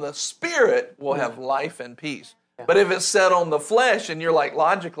set on the Spirit, we'll have life and peace. But if it's set on the flesh and you're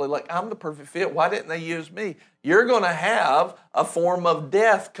logically, I'm the perfect fit, why didn't they use me? You're going to have a form of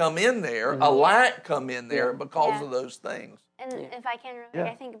death come in there, a lack come in there because of those things. And if I can,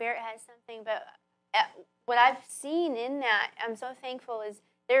 I think Barrett has something, but what I've seen in that, I'm so thankful, is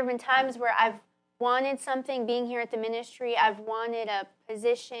there have been times where I've wanted something, being here at the ministry, I've wanted a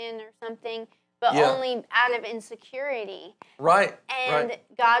position or something, but only out of insecurity. Right. And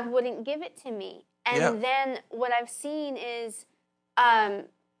God wouldn't give it to me. And then what I've seen is,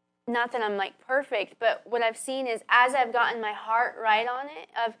 not that I'm perfect, but what I've seen is as I've gotten my heart right on it,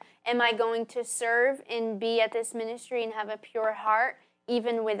 of am I going to serve and be at this ministry and have a pure heart,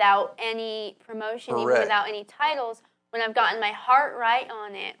 even without any promotion, even without any titles, when I've gotten my heart right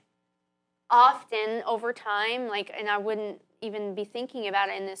on it, often over time, and I wouldn't even be thinking about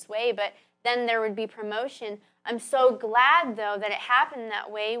it in this way, but then there would be promotion. I'm so glad, though, that it happened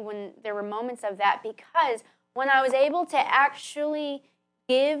that way when there were moments of that, because when I was able to actually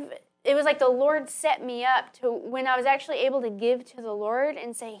give, it was like the Lord set me up to, when I was actually able to give to the Lord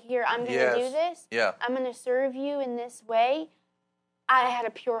and say, here, I'm going to do this. I'm going to serve you in this way. I had a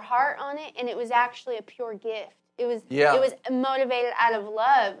pure heart on it, and it was actually a pure gift. It was motivated out of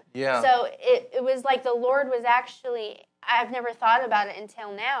love. So it was like the Lord was actually, I've never thought about it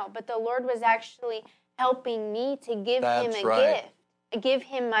until now, but the Lord was actually helping me to give him a gift, give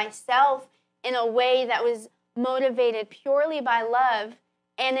him myself in a way that was motivated purely by love,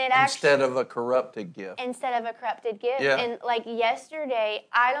 and it instead of a corrupted gift. And yesterday,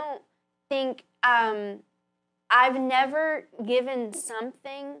 I don't think I've never given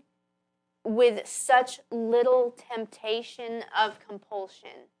something with such little temptation of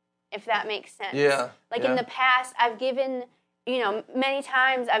compulsion, if that makes sense. In the past, I've given, many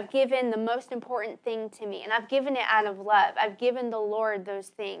times I've given the most important thing to me, and I've given it out of love. I've given the Lord those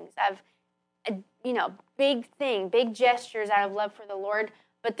things. I've, big gestures out of love for the Lord,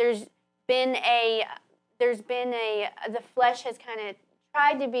 but the flesh has kind of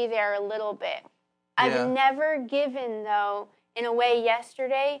tried to be there a little bit. I've never given, though, in a way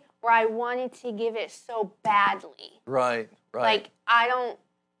yesterday where I wanted to give it so badly. Right. And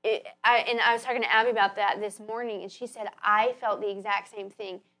I was talking to Abby about that this morning, and she said, I felt the exact same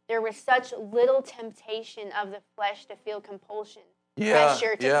thing. There was such little temptation of the flesh to feel compulsion,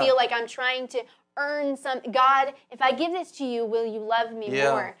 pressure, to feel like I'm trying to earn something. God, if I give this to you, will you love me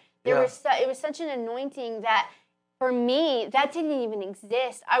more? It was such an anointing that, for me, that didn't even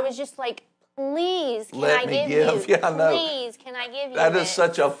exist. I was just like, please, can I give you? Please, can I give you? That is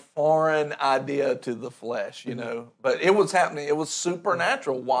such a foreign idea to the flesh, But it was happening. It was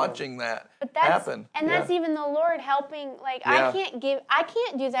supernatural watching that happen. And that's even the Lord helping. I can't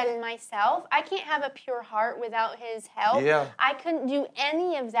do that in myself. I can't have a pure heart without his help. I couldn't do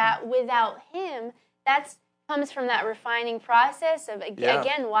any of that without him. That comes from that refining process of,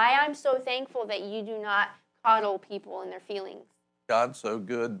 again, why I'm so thankful that you do not coddle people and their feelings. God's so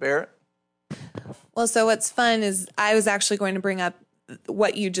good. Barrett? Well, so what's fun is I was actually going to bring up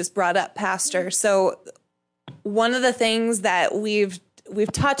what you just brought up, Pastor. So one of the things that we've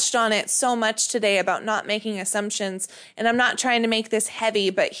touched on it so much today about not making assumptions, and I'm not trying to make this heavy,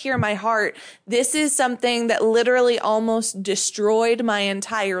 but hear my heart. This is something that literally almost destroyed my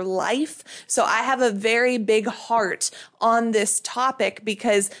entire life. So I have a very big heart on this topic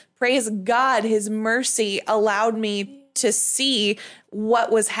because, praise God, his mercy allowed me to see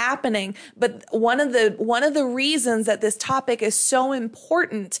what was happening. But one of the reasons that this topic is so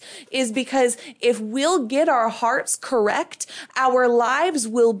important is because if we'll get our hearts correct, our lives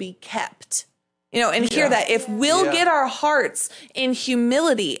will be kept. And hear that. If we'll get our hearts in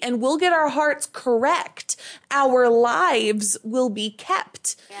humility and we'll get our hearts correct, our lives will be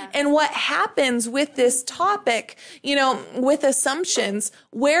kept. Yeah. And what happens with this topic, with assumptions,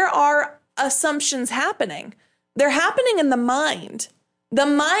 where are assumptions happening? They're happening in the mind. The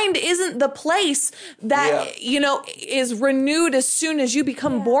mind isn't the place that, is renewed as soon as you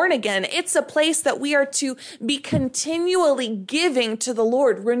become born again. It's a place that we are to be continually giving to the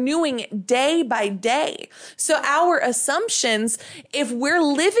Lord, renewing it day by day. So our assumptions, if we're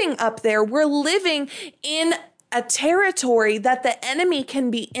living up there, we're living in a territory that the enemy can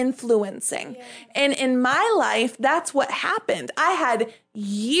be influencing. Yeah. And in my life, that's what happened. I had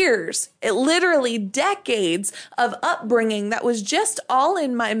years, literally decades of upbringing that was just all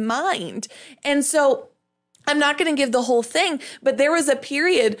in my mind. And so I'm not going to give the whole thing, but there was a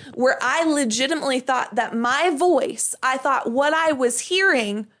period where I legitimately thought that my voice, I thought what I was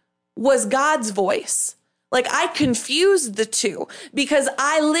hearing was God's voice. Like I confused the two because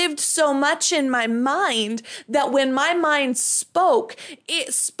I lived so much in my mind that when my mind spoke,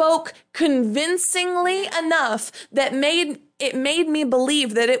 it spoke convincingly enough that it made me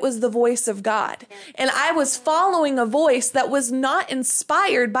believe that it was the voice of God. And I was following a voice that was not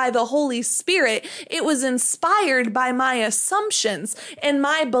inspired by the Holy Spirit. It was inspired by my assumptions and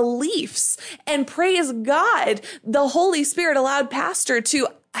my beliefs. And praise God, the Holy Spirit allowed Pastor to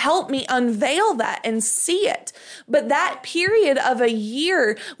help me unveil that and see it. But that period of a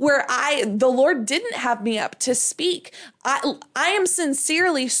year where the Lord didn't have me up to speak, I am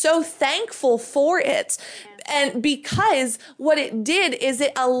sincerely so thankful for it. And because what it did is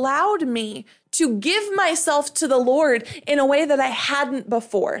it allowed me to give myself to the Lord in a way that I hadn't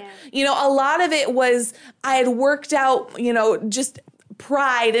before. Yeah. A lot of it was I had worked out, just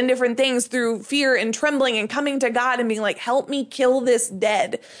pride and different things through fear and trembling and coming to God and being like, help me kill this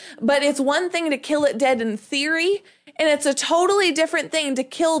dead. But it's one thing to kill it dead in theory, and it's a totally different thing to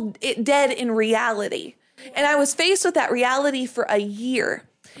kill it dead in reality. And I was faced with that reality for a year.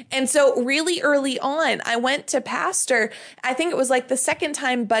 And so really early on, I went to Pastor. I think it was like the second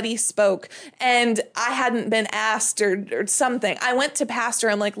time Buddy spoke and I hadn't been asked or something. I went to Pastor.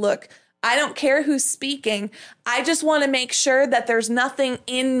 I'm like, look, I don't care who's speaking. I just want to make sure that there's nothing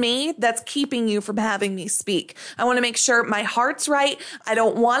in me that's keeping you from having me speak. I want to make sure my heart's right. I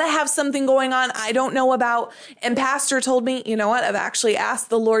don't want to have something going on I don't know about. And Pastor told me, you know what? I've actually asked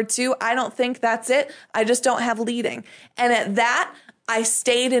the Lord too. I don't think that's it. I just don't have leading. And at that, I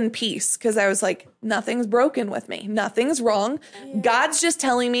stayed in peace because I was like, nothing's broken with me. Nothing's wrong. Yeah. God's just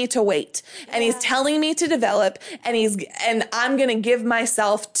telling me to wait and he's telling me to develop and I'm going to give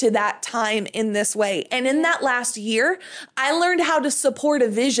myself to that time in this way. And in that last year, I learned how to support a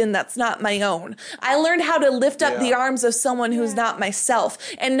vision that's not my own. I learned how to lift up the arms of someone who's not myself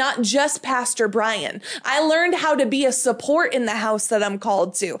and not just Pastor Brian. I learned how to be a support in the house that I'm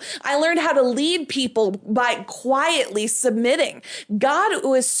called to. I learned how to lead people by quietly submitting. God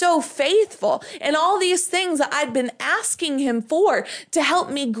was so faithful. And all these things that I'd been asking him for to help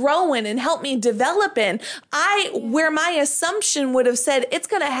me grow in and help me develop in, where my assumption would have said it's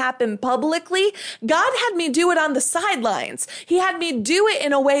going to happen publicly, God had me do it on the sidelines. He had me do it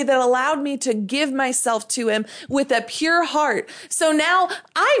in a way that allowed me to give myself to him with a pure heart. So now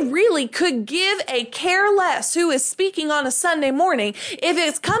I really could give a care less who is speaking on a Sunday morning. If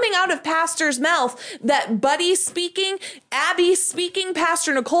it's coming out of Pastor's mouth that Buddy's speaking, Abby's speaking,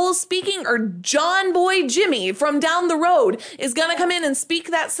 Pastor Nicole's speaking, or John Boy Jimmy from down the road is going to come in and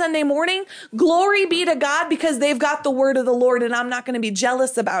speak that Sunday morning, glory be to God, because they've got the word of the Lord and I'm not going to be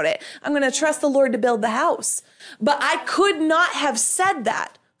jealous about it. I'm going to trust the Lord to build the house. But I could not have said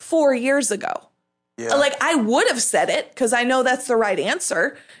that 4 years ago. Yeah. Like I would have said it because I know that's the right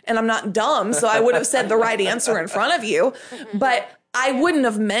answer and I'm not dumb. So I would have said the right answer in front of you, but I wouldn't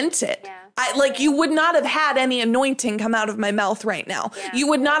have meant it. Yeah. You would not have had any anointing come out of my mouth right now. Yeah. You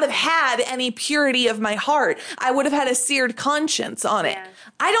would not have had any purity of my heart. I would have had a seared conscience on it. Yeah.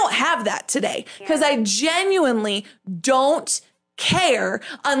 I don't have that today because I genuinely don't care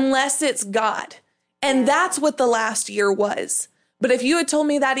unless it's God. And that's what the last year was. But if you had told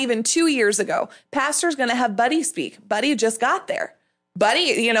me that even 2 years ago, Pastor's going to have Buddy speak. Buddy just got there.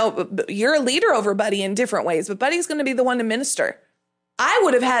 Buddy, you're a leader over Buddy in different ways, but Buddy's going to be the one to minister. I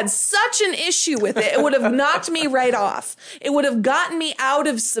would have had such an issue with it. It would have knocked me right off. It would have gotten me out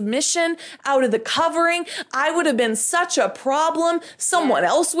of submission, out of the covering. I would have been such a problem. Someone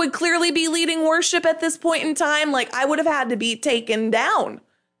else would clearly be leading worship at this point in time. Like, I would have had to be taken down,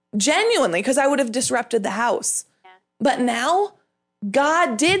 genuinely, because I would have disrupted the house. Yeah. But now,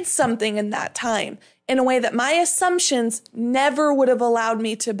 God did something in that time in a way that my assumptions never would have allowed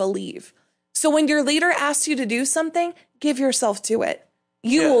me to believe. So when your leader asks you to do something, give yourself to it.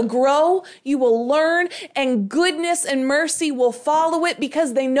 You will grow, you will learn, and goodness and mercy will follow it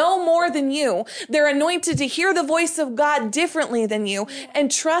because they know more than you. They're anointed to hear the voice of God differently than you,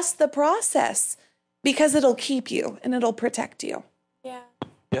 and trust the process because it'll keep you and it'll protect you. Yeah.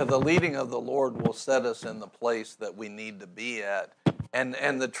 Yeah, the leading of the Lord will set us in the place that we need to be at.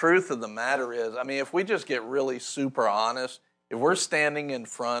 And the truth of the matter is, I mean, if we just get really super honest, if we're standing in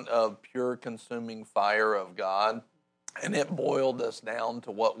front of pure consuming fire of God, and it boiled us down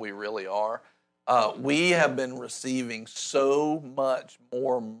to what we really are, we have been receiving so much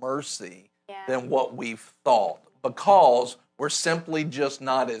more mercy than what we've thought, because we're simply just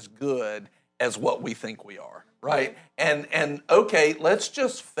not as good as what we think we are, right? And okay, let's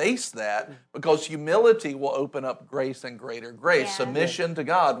just face that, because humility will open up grace and greater grace. Yeah. Submission to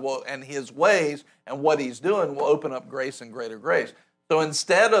God will, and His ways and what He's doing will open up grace and greater grace. So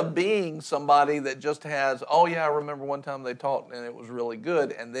instead of being somebody that just has, oh yeah, I remember one time they taught and it was really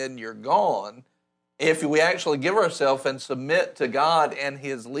good, and then you're gone, if we actually give ourselves and submit to God and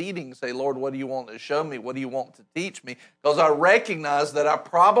His leading, say, Lord, what do you want to show me? What do you want to teach me? Because I recognize that I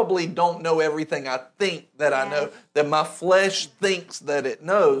probably don't know everything I think that I know, that my flesh thinks that it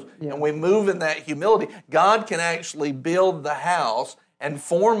knows, and we move in that humility. God can actually build the house and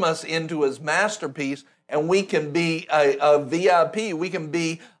form us into His masterpiece, and we can be a VIP. We can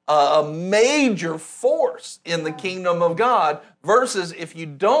be a major force in the kingdom of God, versus if you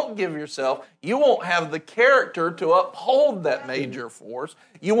don't give yourself, you won't have the character to uphold that major force.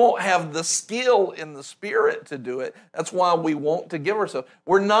 You won't have the skill in the spirit to do it. That's why we want to give ourselves.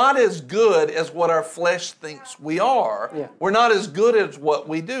 We're not as good as what our flesh thinks we are. Yeah. We're not as good as what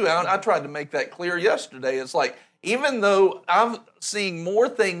we do. I tried to make that clear yesterday. It's like, even though I'm seeing more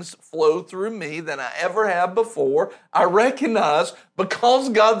things flow through me than I ever have before, I recognize, because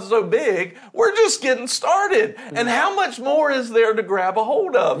God's so big, we're just getting started. And how much more is there to grab a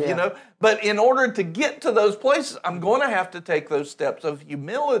hold of, you know? But in order to get to those places, I'm going to have to take those steps of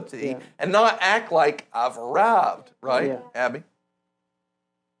humility and not act like I've arrived, right, Abby?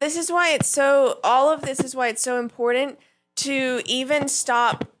 This is why all of this is why it's so important to even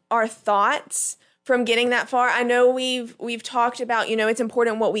stop our thoughts from getting that far. I know we've talked about, it's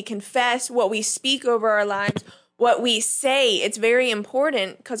important what we confess, what we speak over our lives, what we say. It's very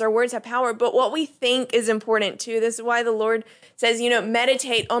important because our words have power, but what we think is important too. This is why the Lord says,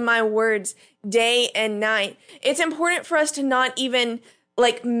 meditate on my words day and night. It's important for us to not even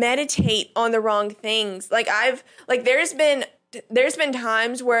meditate on the wrong things. There's been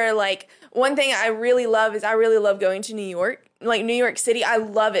times where one thing I really love is I really love going to New York. New York City, I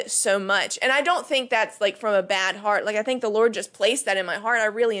love it so much. And I don't think that's from a bad heart. I think the Lord just placed that in my heart. I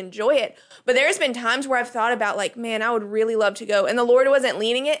really enjoy it. But there's been times where I've thought about man, I would really love to go. And the Lord wasn't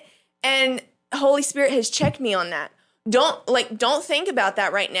leading it. And Holy Spirit has checked me on that. Don't think about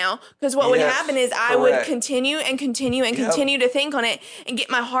that right now, because what would happen is I would continue and continue and continue to think on it and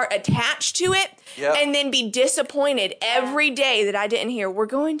get my heart attached to it and then be disappointed every day that I didn't hear, we're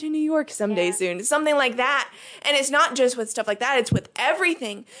going to New York someday soon, something like that. And it's not just with stuff like that, it's with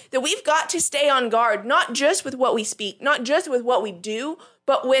everything, that we've got to stay on guard, not just with what we speak, not just with what we do,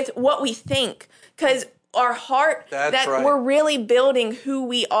 but with what we think. Because our heart, we're really building who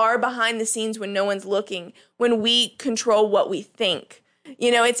we are behind the scenes when no one's looking, when we control what we think.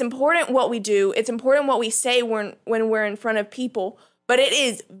 It's important what we do. It's important what we say when we're in front of people. But it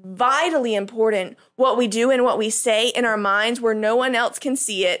is vitally important what we do and what we say in our minds where no one else can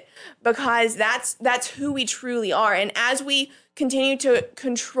see it, because that's who we truly are. And as we continue to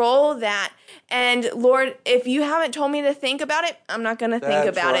control that, and Lord, if you haven't told me to think about it, I'm not going to think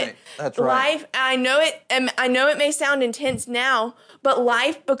about it. That's right. Life, I know it may sound intense now, but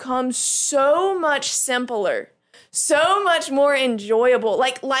life becomes so much simpler, so much more enjoyable.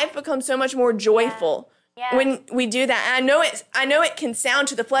 Life becomes so much more joyful. Yeah. When we do that. And I know it can sound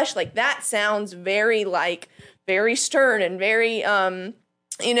to the flesh that sounds very very stern and very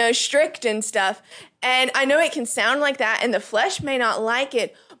strict and stuff. And I know it can sound like that, and the flesh may not like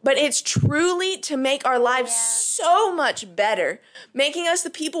it, but it's truly to make our lives so much better, making us the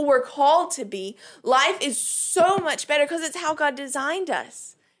people we're called to be. Life is so much better because it's how God designed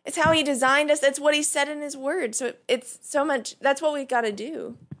us. It's how he designed us. That's what he said in his word. So it's so much, that's what we've got to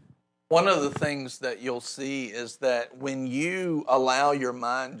do. One of the things that you'll see is that when you allow your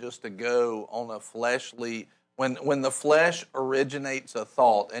mind just to go on a fleshly, when the flesh originates a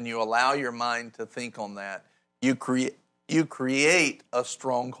thought and you allow your mind to think on that, you create a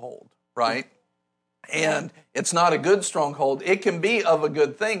stronghold, right? And it's not a good stronghold. It can be of a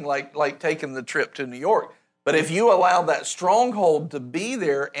good thing, like taking the trip to New York. But if you allow that stronghold to be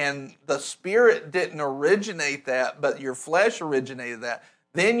there and the Spirit didn't originate that, but your flesh originated that,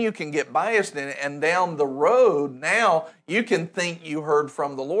 then you can get biased in it, and down the road, now you can think you heard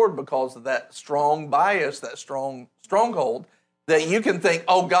from the Lord because of that strong bias, that stronghold, that you can think,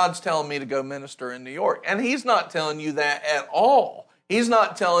 oh, God's telling me to go minister in New York. And He's not telling you that at all. He's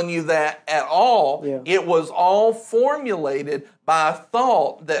not telling you that at all. Yeah. It was all formulated by a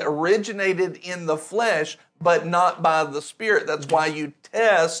thought that originated in the flesh, but not by the Spirit. That's why you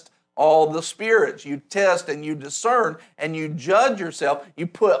test all the spirits. You test and you discern and you judge yourself. You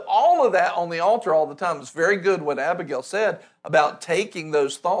put all of that on the altar all the time. It's very good what Abigail said about taking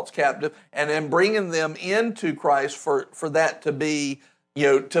those thoughts captive and then bringing them into Christ for that to be,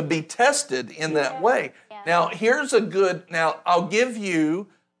 to be tested in that way. Yeah. Now I'll give you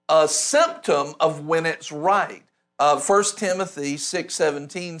a symptom of when it's right. 1 Timothy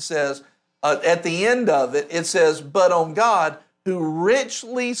 6:17 says, at the end of it, it says, but on God, who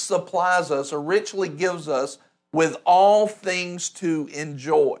richly supplies us or richly gives us with all things to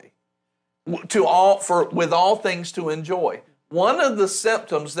enjoy. With all things to enjoy. One of the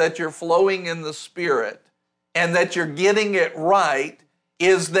symptoms that you're flowing in the Spirit and that you're getting it right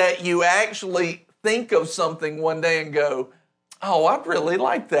is that you actually think of something one day and go, oh, I'd really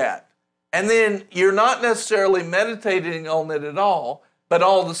like that. And then you're not necessarily meditating on it at all, but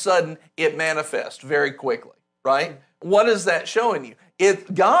all of a sudden it manifests very quickly, right? What is that showing you?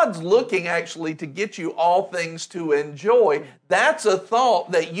 If God's looking actually to get you all things to enjoy, that's a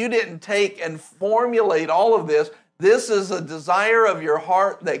thought that you didn't take and formulate all of this. This is a desire of your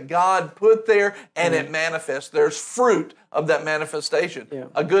heart that God put there, and it manifests. There's fruit of that manifestation. Yeah.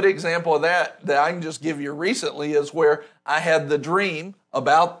 A good example of that I can just give you recently is where I had the dream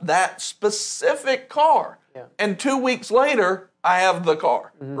about that specific car. Yeah. And 2 weeks later, I have the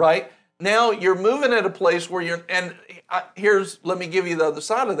car, right? Now you're moving at a place where let me give you the other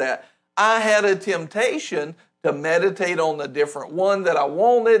side of that. I had a temptation to meditate on a different one that I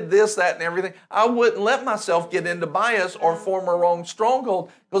wanted, this, that, and everything. I wouldn't let myself get into bias or form a wrong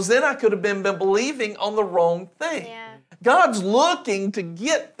stronghold, because then I could have been believing on the wrong thing. Yeah. God's looking to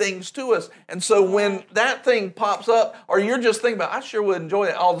get things to us. And so when that thing pops up, or you're just thinking about, I sure would enjoy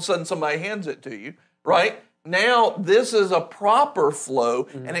it, all of a sudden somebody hands it to you, right? Now, this is a proper flow,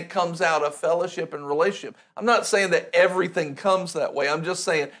 and it comes out of fellowship and relationship. I'm not saying that everything comes that way. I'm just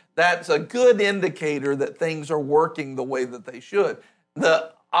saying that's a good indicator that things are working the way that they should.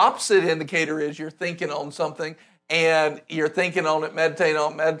 The opposite indicator is you're thinking on something, and you're thinking on it, meditating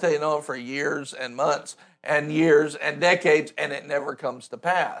on it for years and months and years and decades, and it never comes to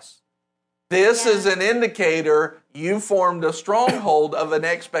pass. This is an indicator you formed a stronghold of an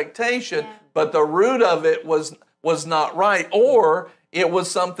expectation, but the root of it was not right, or it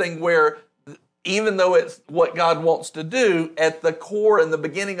was something where even though it's what God wants to do, at the core and the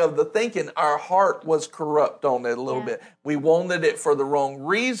beginning of the thinking, our heart was corrupt on it a little bit. We wanted it for the wrong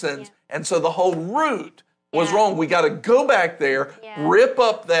reasons, and so the whole root was wrong. We got to go back there, rip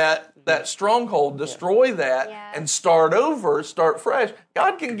up that stronghold, destroy that, and start over, start fresh.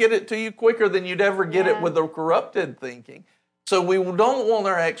 God can get it to you quicker than you'd ever get it with a corrupted thinking. So we don't want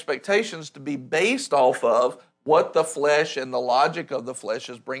our expectations to be based off of what the flesh and the logic of the flesh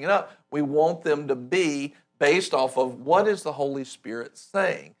is bringing up. We want them to be based off of what is the Holy Spirit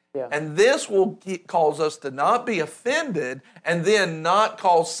saying. Yeah. And this will cause us to not be offended and then not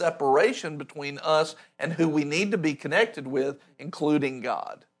cause separation between us and who we need to be connected with, including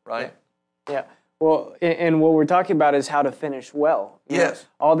God, right? Yeah. Well, and what we're talking about is how to finish well. Yes.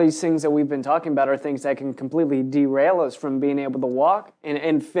 All these things that we've been talking about are things that can completely derail us from being able to walk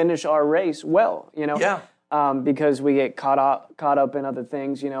and finish our race well, Yeah. Because we get caught up in other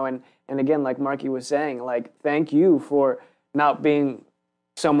things, and again, like Marky was saying, like, thank you for not being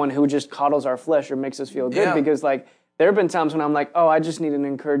someone who just coddles our flesh or makes us feel good, because like there have been times when I'm like, oh, I just need an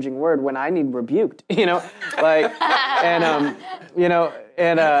encouraging word when I need rebuked, like, and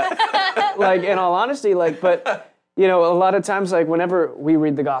like in all honesty, like, but a lot of times, like whenever we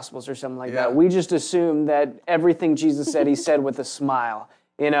read the Gospels or something like that, we just assume that everything Jesus said, he said with a smile,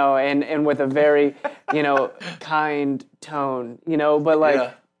 and with a very, kind tone, but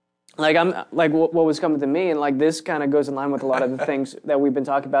like like I'm like what was coming to me, and like this kind of goes in line with a lot of the things that we've been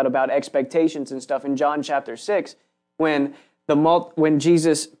talking about expectations and stuff in John chapter 6, when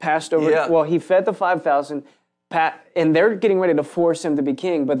Jesus passed over, he fed the 5,000, and they're getting ready to force him to be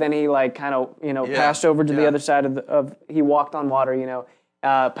king, but then he like kind of passed over to the other side of he walked on water,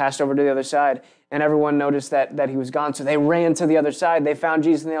 passed over to the other side, and everyone noticed that he was gone, so they ran to the other side. They found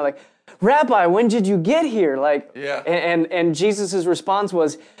Jesus, and they're like, Rabbi, when did you get here? Like, and Jesus' response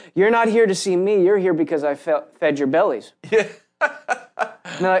was, you're not here to see me. You're here because I fed your bellies. Yeah.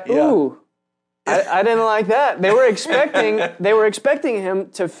 And they're like, ooh, I didn't like that. They were expecting him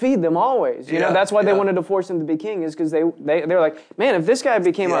to feed them always. That's why they wanted to force him to be king, is because they were like, man, if this guy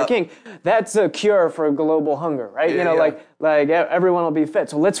became our king, that's a cure for global hunger, right? Like everyone will be fed.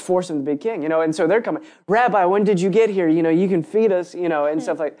 So let's force him to be king, And so they're coming, Rabbi, when did you get here? You can feed us, and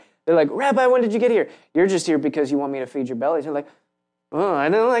stuff like. They're like, Rabbi, when did you get here? You're just here because you want me to feed your bellies. They're like, oh, I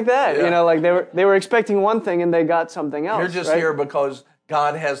didn't like that. Like they were expecting one thing and they got something else. You're just here because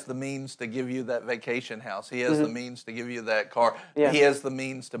God has the means to give you that vacation house. He has the means to give you that car. Yeah. He has the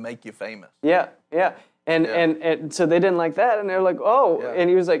means to make you famous. Yeah. And so they didn't like that, and they're like, oh. Yeah.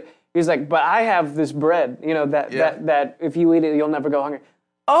 And he was like, but I have this bread, that if you eat it, you'll never go hungry.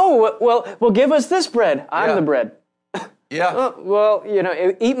 Oh, well, give us this bread. I'm the bread. Yeah. Well,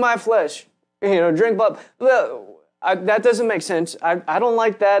 eat my flesh, drink blood. That doesn't make sense. I don't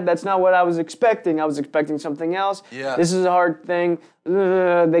like that. That's not what I was expecting. I was expecting something else. Yeah. This is a hard thing.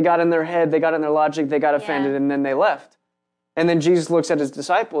 They got in their head. They got in their logic. They got offended, and then they left. And then Jesus looks at his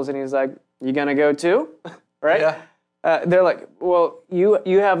disciples, and he's like, you going to go too? Right? Yeah. They're like, well, you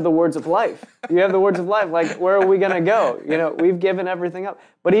have the words of life. You have the words of life. Like, where are we going to go? We've given everything up.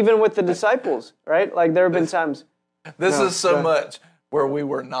 But even with the disciples, right? Like, there have been times... This is so much where we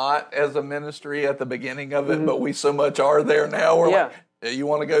were not as a ministry at the beginning of it, but we so much are there now. We're like, you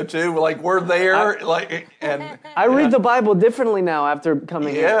want to go too? We're like, we're there. I read the Bible differently now after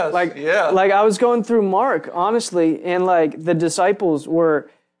coming here. Like I was going through Mark, honestly, and like the disciples were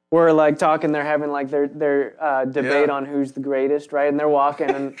like talking. They're having like their debate on who's the greatest, right? And they're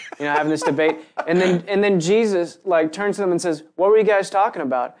walking and having this debate, and then Jesus like turns to them and says, "What were you guys talking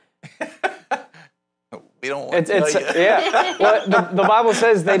about?" We don't want to tell you. Yeah. Well, the Bible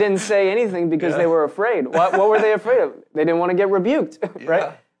says they didn't say anything because they were afraid. What were they afraid of? They didn't want to get rebuked,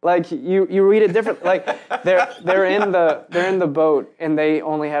 right? Like you read it different. Like they're in the boat and they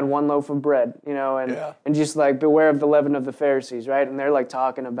only had one loaf of bread, and just like beware of the leaven of the Pharisees, right? And they're like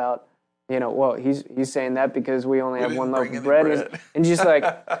talking about, well, he's saying that because we only have one loaf of bread. And just like,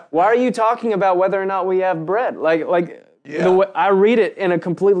 why are you talking about whether or not we have bread? I read it in a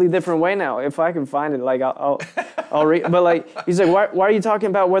completely different way now. If I can find it, like I'll read. But like he's like, why are you talking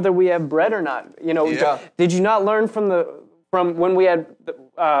about whether we have bread or not? Did you not learn from when we had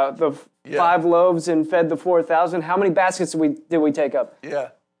the 5 loaves and fed the 4,000? How many baskets did we take up?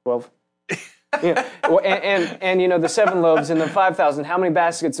 12. Yeah. And the 7 loaves and the 5,000. How many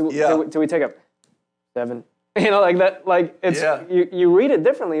baskets did we take up? 7. Like that. Like it's you read it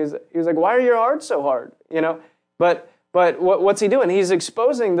differently. He was like, why are your hearts so hard? But what's he doing? He's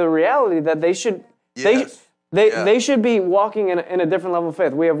exposing the reality that they should they should be walking in a different level of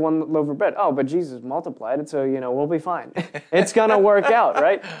faith. We have one loaf of bread. Oh, but Jesus multiplied it, so we'll be fine. It's gonna work out,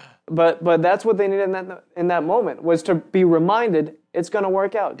 right? But that's what they needed in that moment, was to be reminded it's gonna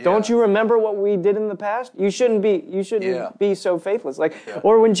work out. Yeah. Don't you remember what we did in the past? You shouldn't be so faithless.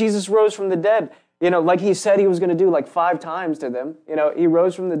 Or when Jesus rose from the dead, like he said he was gonna do 5 times to them. He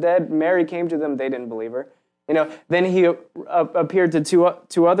rose from the dead. Mary came to them. They didn't believe her. Then he appeared to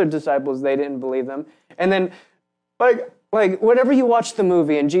two other disciples. They didn't believe them. And then, like whenever you watch the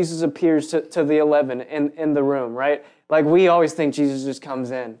movie and Jesus appears to the 11 in the room, right? Like we always think Jesus just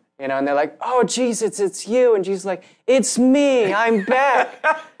comes in, and they're like, "Oh, Jesus, it's you," and Jesus is like, "It's me, I'm back."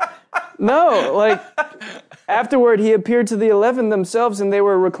 No, afterward he appeared to the 11 themselves, and they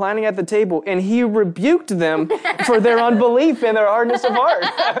were reclining at the table, and he rebuked them for their unbelief and their hardness of heart.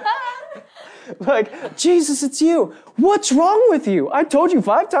 Jesus, it's you. What's wrong with you? I told you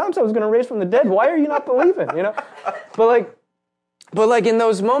 5 times I was going to raise from the dead. Why are you not believing? But in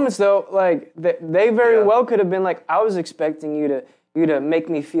those moments though, they very well could have been like, I was expecting you to make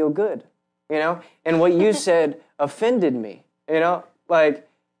me feel good, and what you said offended me,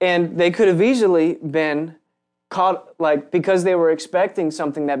 and they could have easily been caught, because they were expecting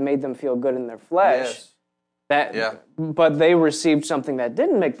something that made them feel good in their flesh. Yes. But they received something that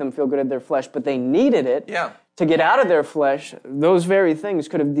didn't make them feel good in their flesh, but they needed it to get out of their flesh. Those very things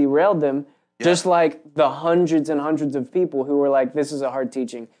could have derailed them, just like the hundreds and hundreds of people who were like, this is a hard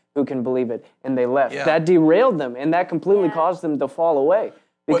teaching, who can believe it? And they left. That derailed them, and that completely caused them to fall away.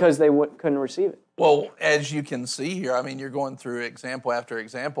 because they couldn't receive it. Well, as you can see here, I mean, you're going through example after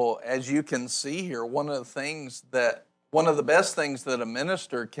example. As you can see here, one of the best things that a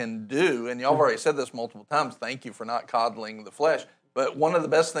minister can do, and y'all have already said this multiple times, thank you for not coddling the flesh, but one of the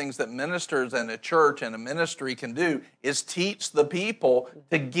best things that ministers and a church and a ministry can do is teach the people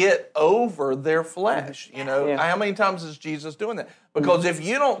to get over their flesh. You know, how many times is Jesus doing that? Because if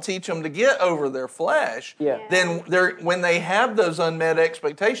you don't teach them to get over their flesh, then when they have those unmet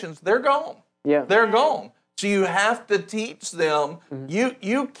expectations, they're gone. Yeah. They're gone. So you have to teach them.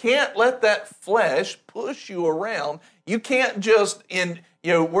 You can't let that flesh push you around. You can't just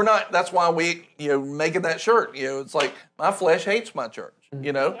we're not. That's why we making that shirt. It's like my flesh hates my church.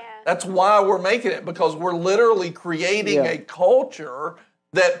 That's why we're making it, because we're literally creating a culture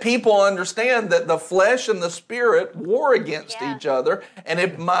that people understand that the flesh and the spirit war against each other. And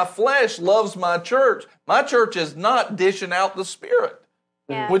if my flesh loves my church is not dishing out the spirit.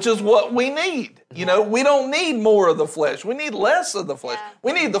 Which is what we need. We don't need more of the flesh. We need less of the flesh.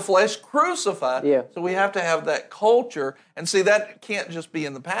 We need the flesh crucified. So we have to have that culture. And see, that can't just be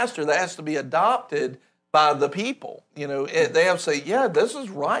in the pastor. That has to be adopted by the people. They have to say, this is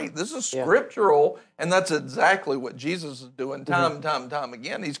right. This is scriptural. And that's exactly what Jesus is doing time and time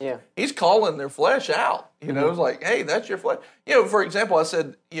again. He's calling their flesh out. It's like, hey, that's your flesh. For example, I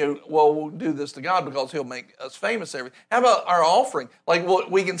said, we'll do this to God because he'll make us famous. Everything. How about our offering? Like,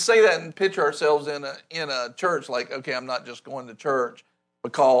 we can say that and picture ourselves in a church. Like, okay, I'm not just going to church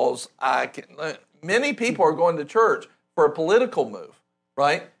because I can. Many people are going to church for a political move,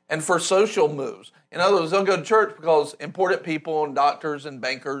 right? And for social moves. In other words, they'll go to church because important people and doctors and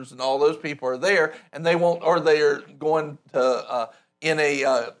bankers and all those people are there, and they're going to in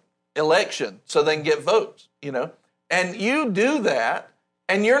a election so they can get votes. And you do that,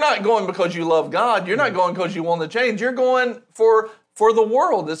 and you're not going because you love God. You're not going because you want to change. You're going for the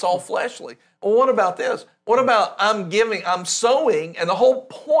world. It's all fleshly. Well, what about this? What about I'm sowing, and the whole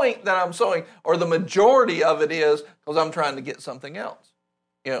point that I'm sowing, or the majority of it, is because I'm trying to get something else.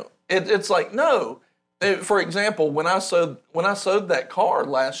 It's like, no. For example, when I sowed that car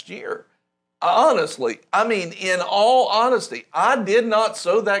last year, honestly, in all honesty, I did not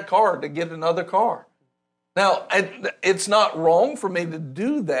sow that car to get another car. Now, it's not wrong for me to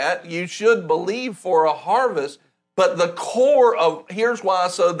do that. You should believe for a harvest, but the core of, here's why I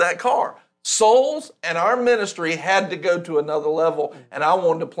sowed that car. Souls and our ministry had to go to another level, and I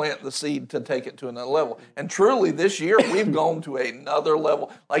wanted to plant the seed to take it to another level. And truly, this year, we've gone to another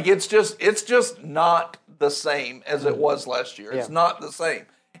level. Like, it's just not the same as it was last year. It's not the same.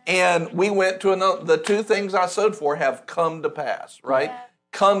 And we went to the two things I sowed for have come to pass, right?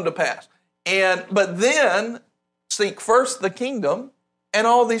 Come to pass. But then, seek first the kingdom, and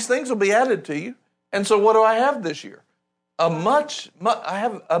all these things will be added to you. And so what do I have this year? I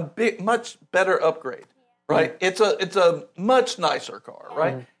have a much better upgrade, right? It's a much nicer car,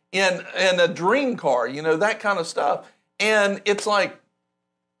 right? And a dream car, that kind of stuff. And it's like,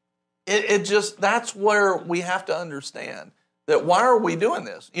 that's where we have to understand that why are we doing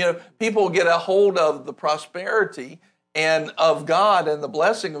this? People get a hold of the prosperity and of God and the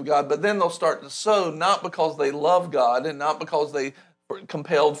blessing of God, but then they'll start to sow, not because they love God and not because they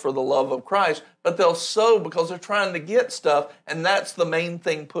compelled for the love of Christ, but they'll sow because they're trying to get stuff, and that's the main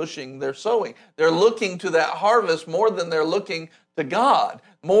thing pushing their sowing. They're looking to that harvest more than they're looking to God,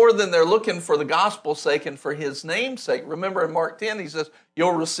 more than they're looking for the gospel's sake and for his name's sake. Remember in Mark 10, he says,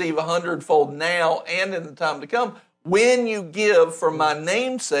 you'll receive 100-fold now and in the time to come when you give for my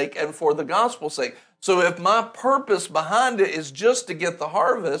name's sake and for the gospel's sake. So if my purpose behind it is just to get the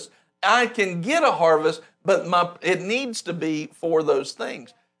harvest, I can get a harvest, but it needs to be for those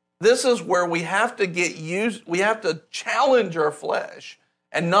things. This is where we have to we have to challenge our flesh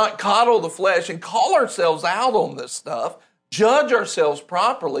and not coddle the flesh and call ourselves out on this stuff, judge ourselves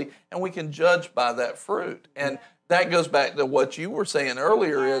properly, and we can judge by that fruit. And that goes back to what you were saying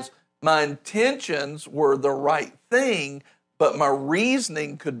earlier is my intentions were the right thing, but my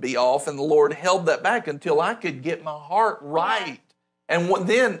reasoning could be off, and the Lord held that back until I could get my heart right. And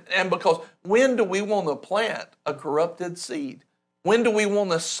because when do we want to plant a corrupted seed? When do we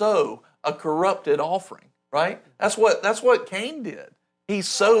want to sow a corrupted offering? Right? That's what Cain did. He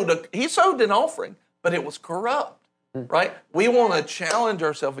sowed an offering, but it was corrupt. Right? We want to challenge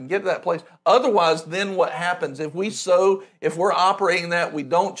ourselves and get to that place. Otherwise, then what happens? If we're operating that, we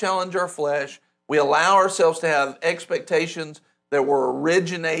don't challenge our flesh, we allow ourselves to have expectations that were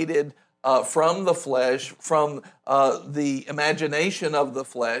originated from the flesh, from the imagination of the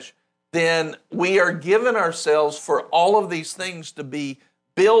flesh, then we are giving ourselves for all of these things to be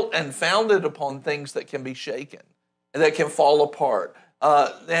built and founded upon things that can be shaken, that can fall apart.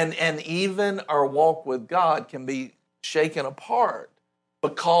 And even our walk with God can be shaken apart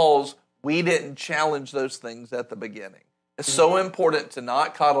because we didn't challenge those things at the beginning. It's so important to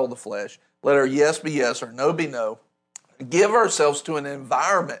not coddle the flesh. Let our yes be yes, our no be no. Give ourselves to an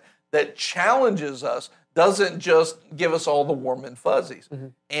environment that challenges us, doesn't just give us all the warm and fuzzies.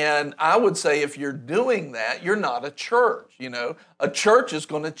 And I would say if you're doing that, you're not a church. A church is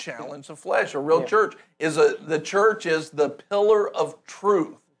going to challenge the flesh. A real church the church is the pillar of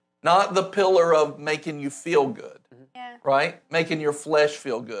truth, not the pillar of making you feel good, right? Making your flesh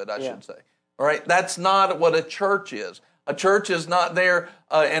feel good, I should say. All right, that's not what a church is. A church is not there,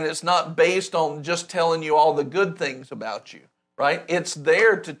 and it's not based on just telling you all the good things about you, right? It's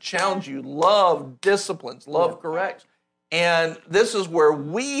there to challenge you. Love disciplines, love corrects. And this is where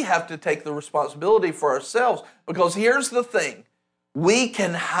we have to take the responsibility for ourselves, because here's the thing. We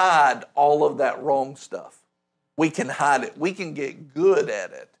can hide all of that wrong stuff. We can hide it. We can get good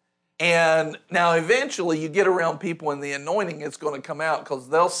at it. And now eventually you get around people in the anointing, it's going to come out because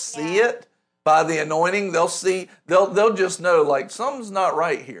they'll see it. By the anointing, they'll just know, like, something's not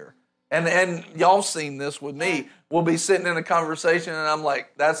right here. And y'all seen this with me. We'll be sitting in a conversation, and I'm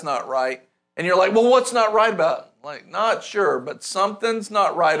like, that's not right. And you're like, well, what's not right about it? I'm like, not sure, but something's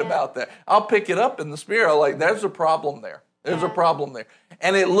not right about that. I'll pick it up in the spirit. I'm like, there's a problem there. There's a problem there.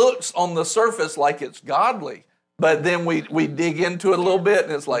 And it looks on the surface like it's godly. But then we dig into it a little bit,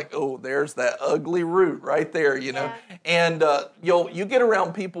 and it's like, oh, there's that ugly root right there, And you get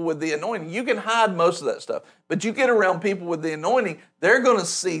around people with the anointing. You can hide most of that stuff, but you get around people with the anointing, they're going to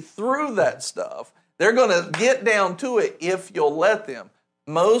see through that stuff. They're going to get down to it if you'll let them.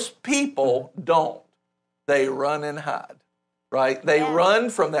 Most people don't. They run and hide, right? They run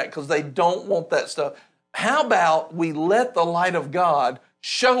from that because they don't want that stuff. How about we let the light of God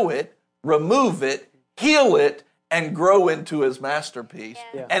show it, remove it, heal it, and grow into his masterpiece,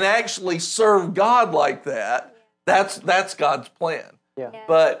 and actually serve God like that? That's God's plan.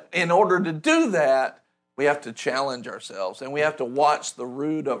 But in order to do that, we have to challenge ourselves, and we have to watch the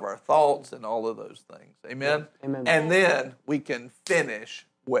root of our thoughts and all of those things. Amen? Amen. And then we can finish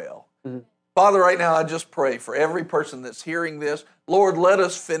well. Father, right now I just pray for every person that's hearing this. Lord, let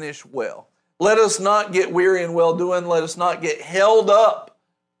us finish well. Let us not get weary in well-doing. Let us not get held up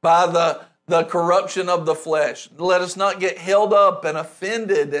by the corruption of the flesh. Let us not get held up and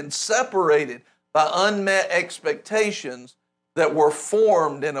offended and separated by unmet expectations that were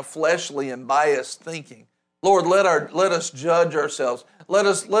formed in a fleshly and biased thinking. Lord, let us judge ourselves. Let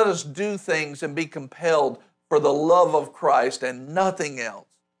us do things and be compelled for the love of Christ and nothing else.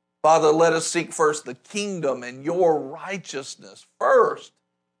 Father, let us seek first the kingdom and your righteousness first.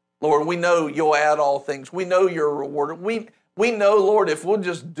 Lord, we know you'll add all things. We know you're a rewarder. We know, Lord, if we'll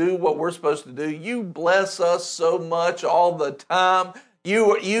just do what we're supposed to do, you bless us so much all the time.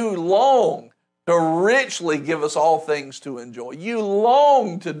 You long to richly give us all things to enjoy. You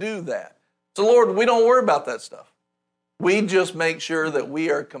long to do that. So, Lord, we don't worry about that stuff. We just make sure that we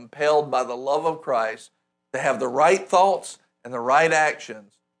are compelled by the love of Christ to have the right thoughts and the right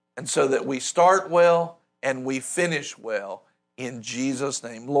actions, and so that we start well and we finish well in Jesus'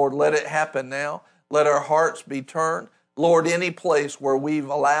 name. Lord, let it happen now. Let our hearts be turned. Lord, any place where we've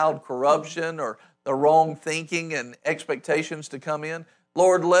allowed corruption or the wrong thinking and expectations to come in,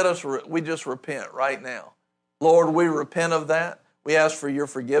 Lord, we just repent right now. Lord, we repent of that. We ask for your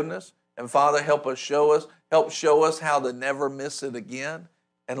forgiveness. And Father, help show us how to never miss it again.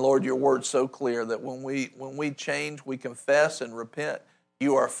 And Lord, your word's so clear that when we change, we confess and repent.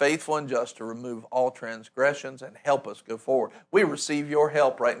 You are faithful and just to remove all transgressions and help us go forward. We receive your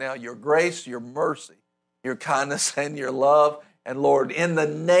help right now, your grace, your mercy, your kindness, and your love. And Lord, in the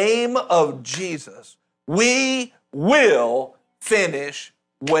name of Jesus, we will finish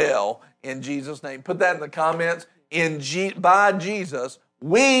well in Jesus' name. Put that in the comments. By Jesus,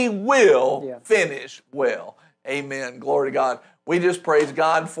 we will finish well. Amen. Glory to God. We just praise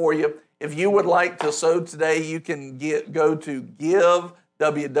God for you. If you would like to sow today, you can go to giveww.org.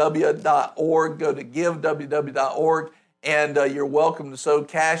 Go to giveww.org, and you're welcome to sow.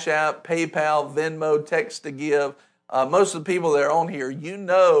 Cash App, PayPal, Venmo, text to give. Most of the people that are on here, you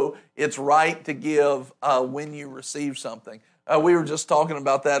know it's right to give when you receive something. We were just talking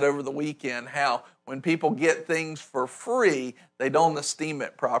about that over the weekend, how when people get things for free, they don't esteem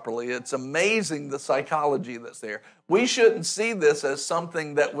it properly. It's amazing the psychology that's there. We shouldn't see this as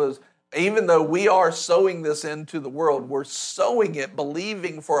something that was, even though we are sowing this into the world, we're sowing it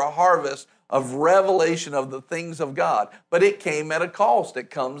believing for a harvest of revelation of the things of God. But it came at a cost. It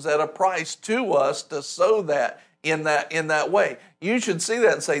comes at a price to us to sow that in that way. You should see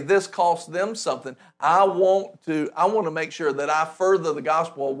that and say, this costs them something. I want to make sure that I further the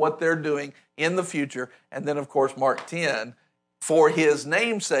gospel of what they're doing in the future. And then, of course, Mark 10, for his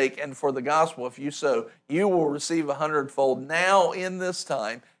name's sake and for the gospel, if you sow, you will receive 100-fold now in this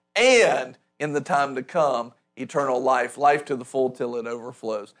time and in the time to come, eternal life to the full till it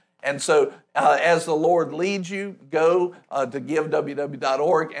overflows. And so as the Lord leads you, go to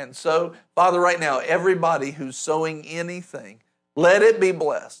giveww.org and sow. Father, right now, everybody who's sowing anything, let it be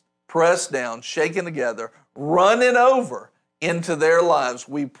blessed, pressed down, shaken together, running over into their lives.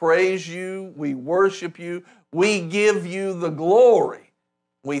 We praise you. We worship you. We give you the glory.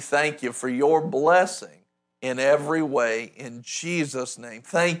 We thank you for your blessing in every way in Jesus' name.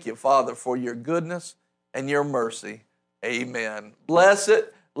 Thank you, Father, for your goodness and your mercy. Amen. Bless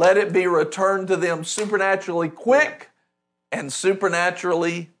it. Let it be returned to them supernaturally quick and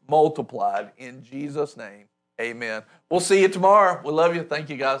supernaturally multiplied in Jesus' name. Amen. We'll see you tomorrow. We love you. Thank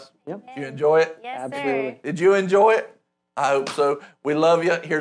you, guys. Yep. Did you enjoy it? Yes, Absolutely. sir. Did you enjoy it? I hope so. We love you. Here's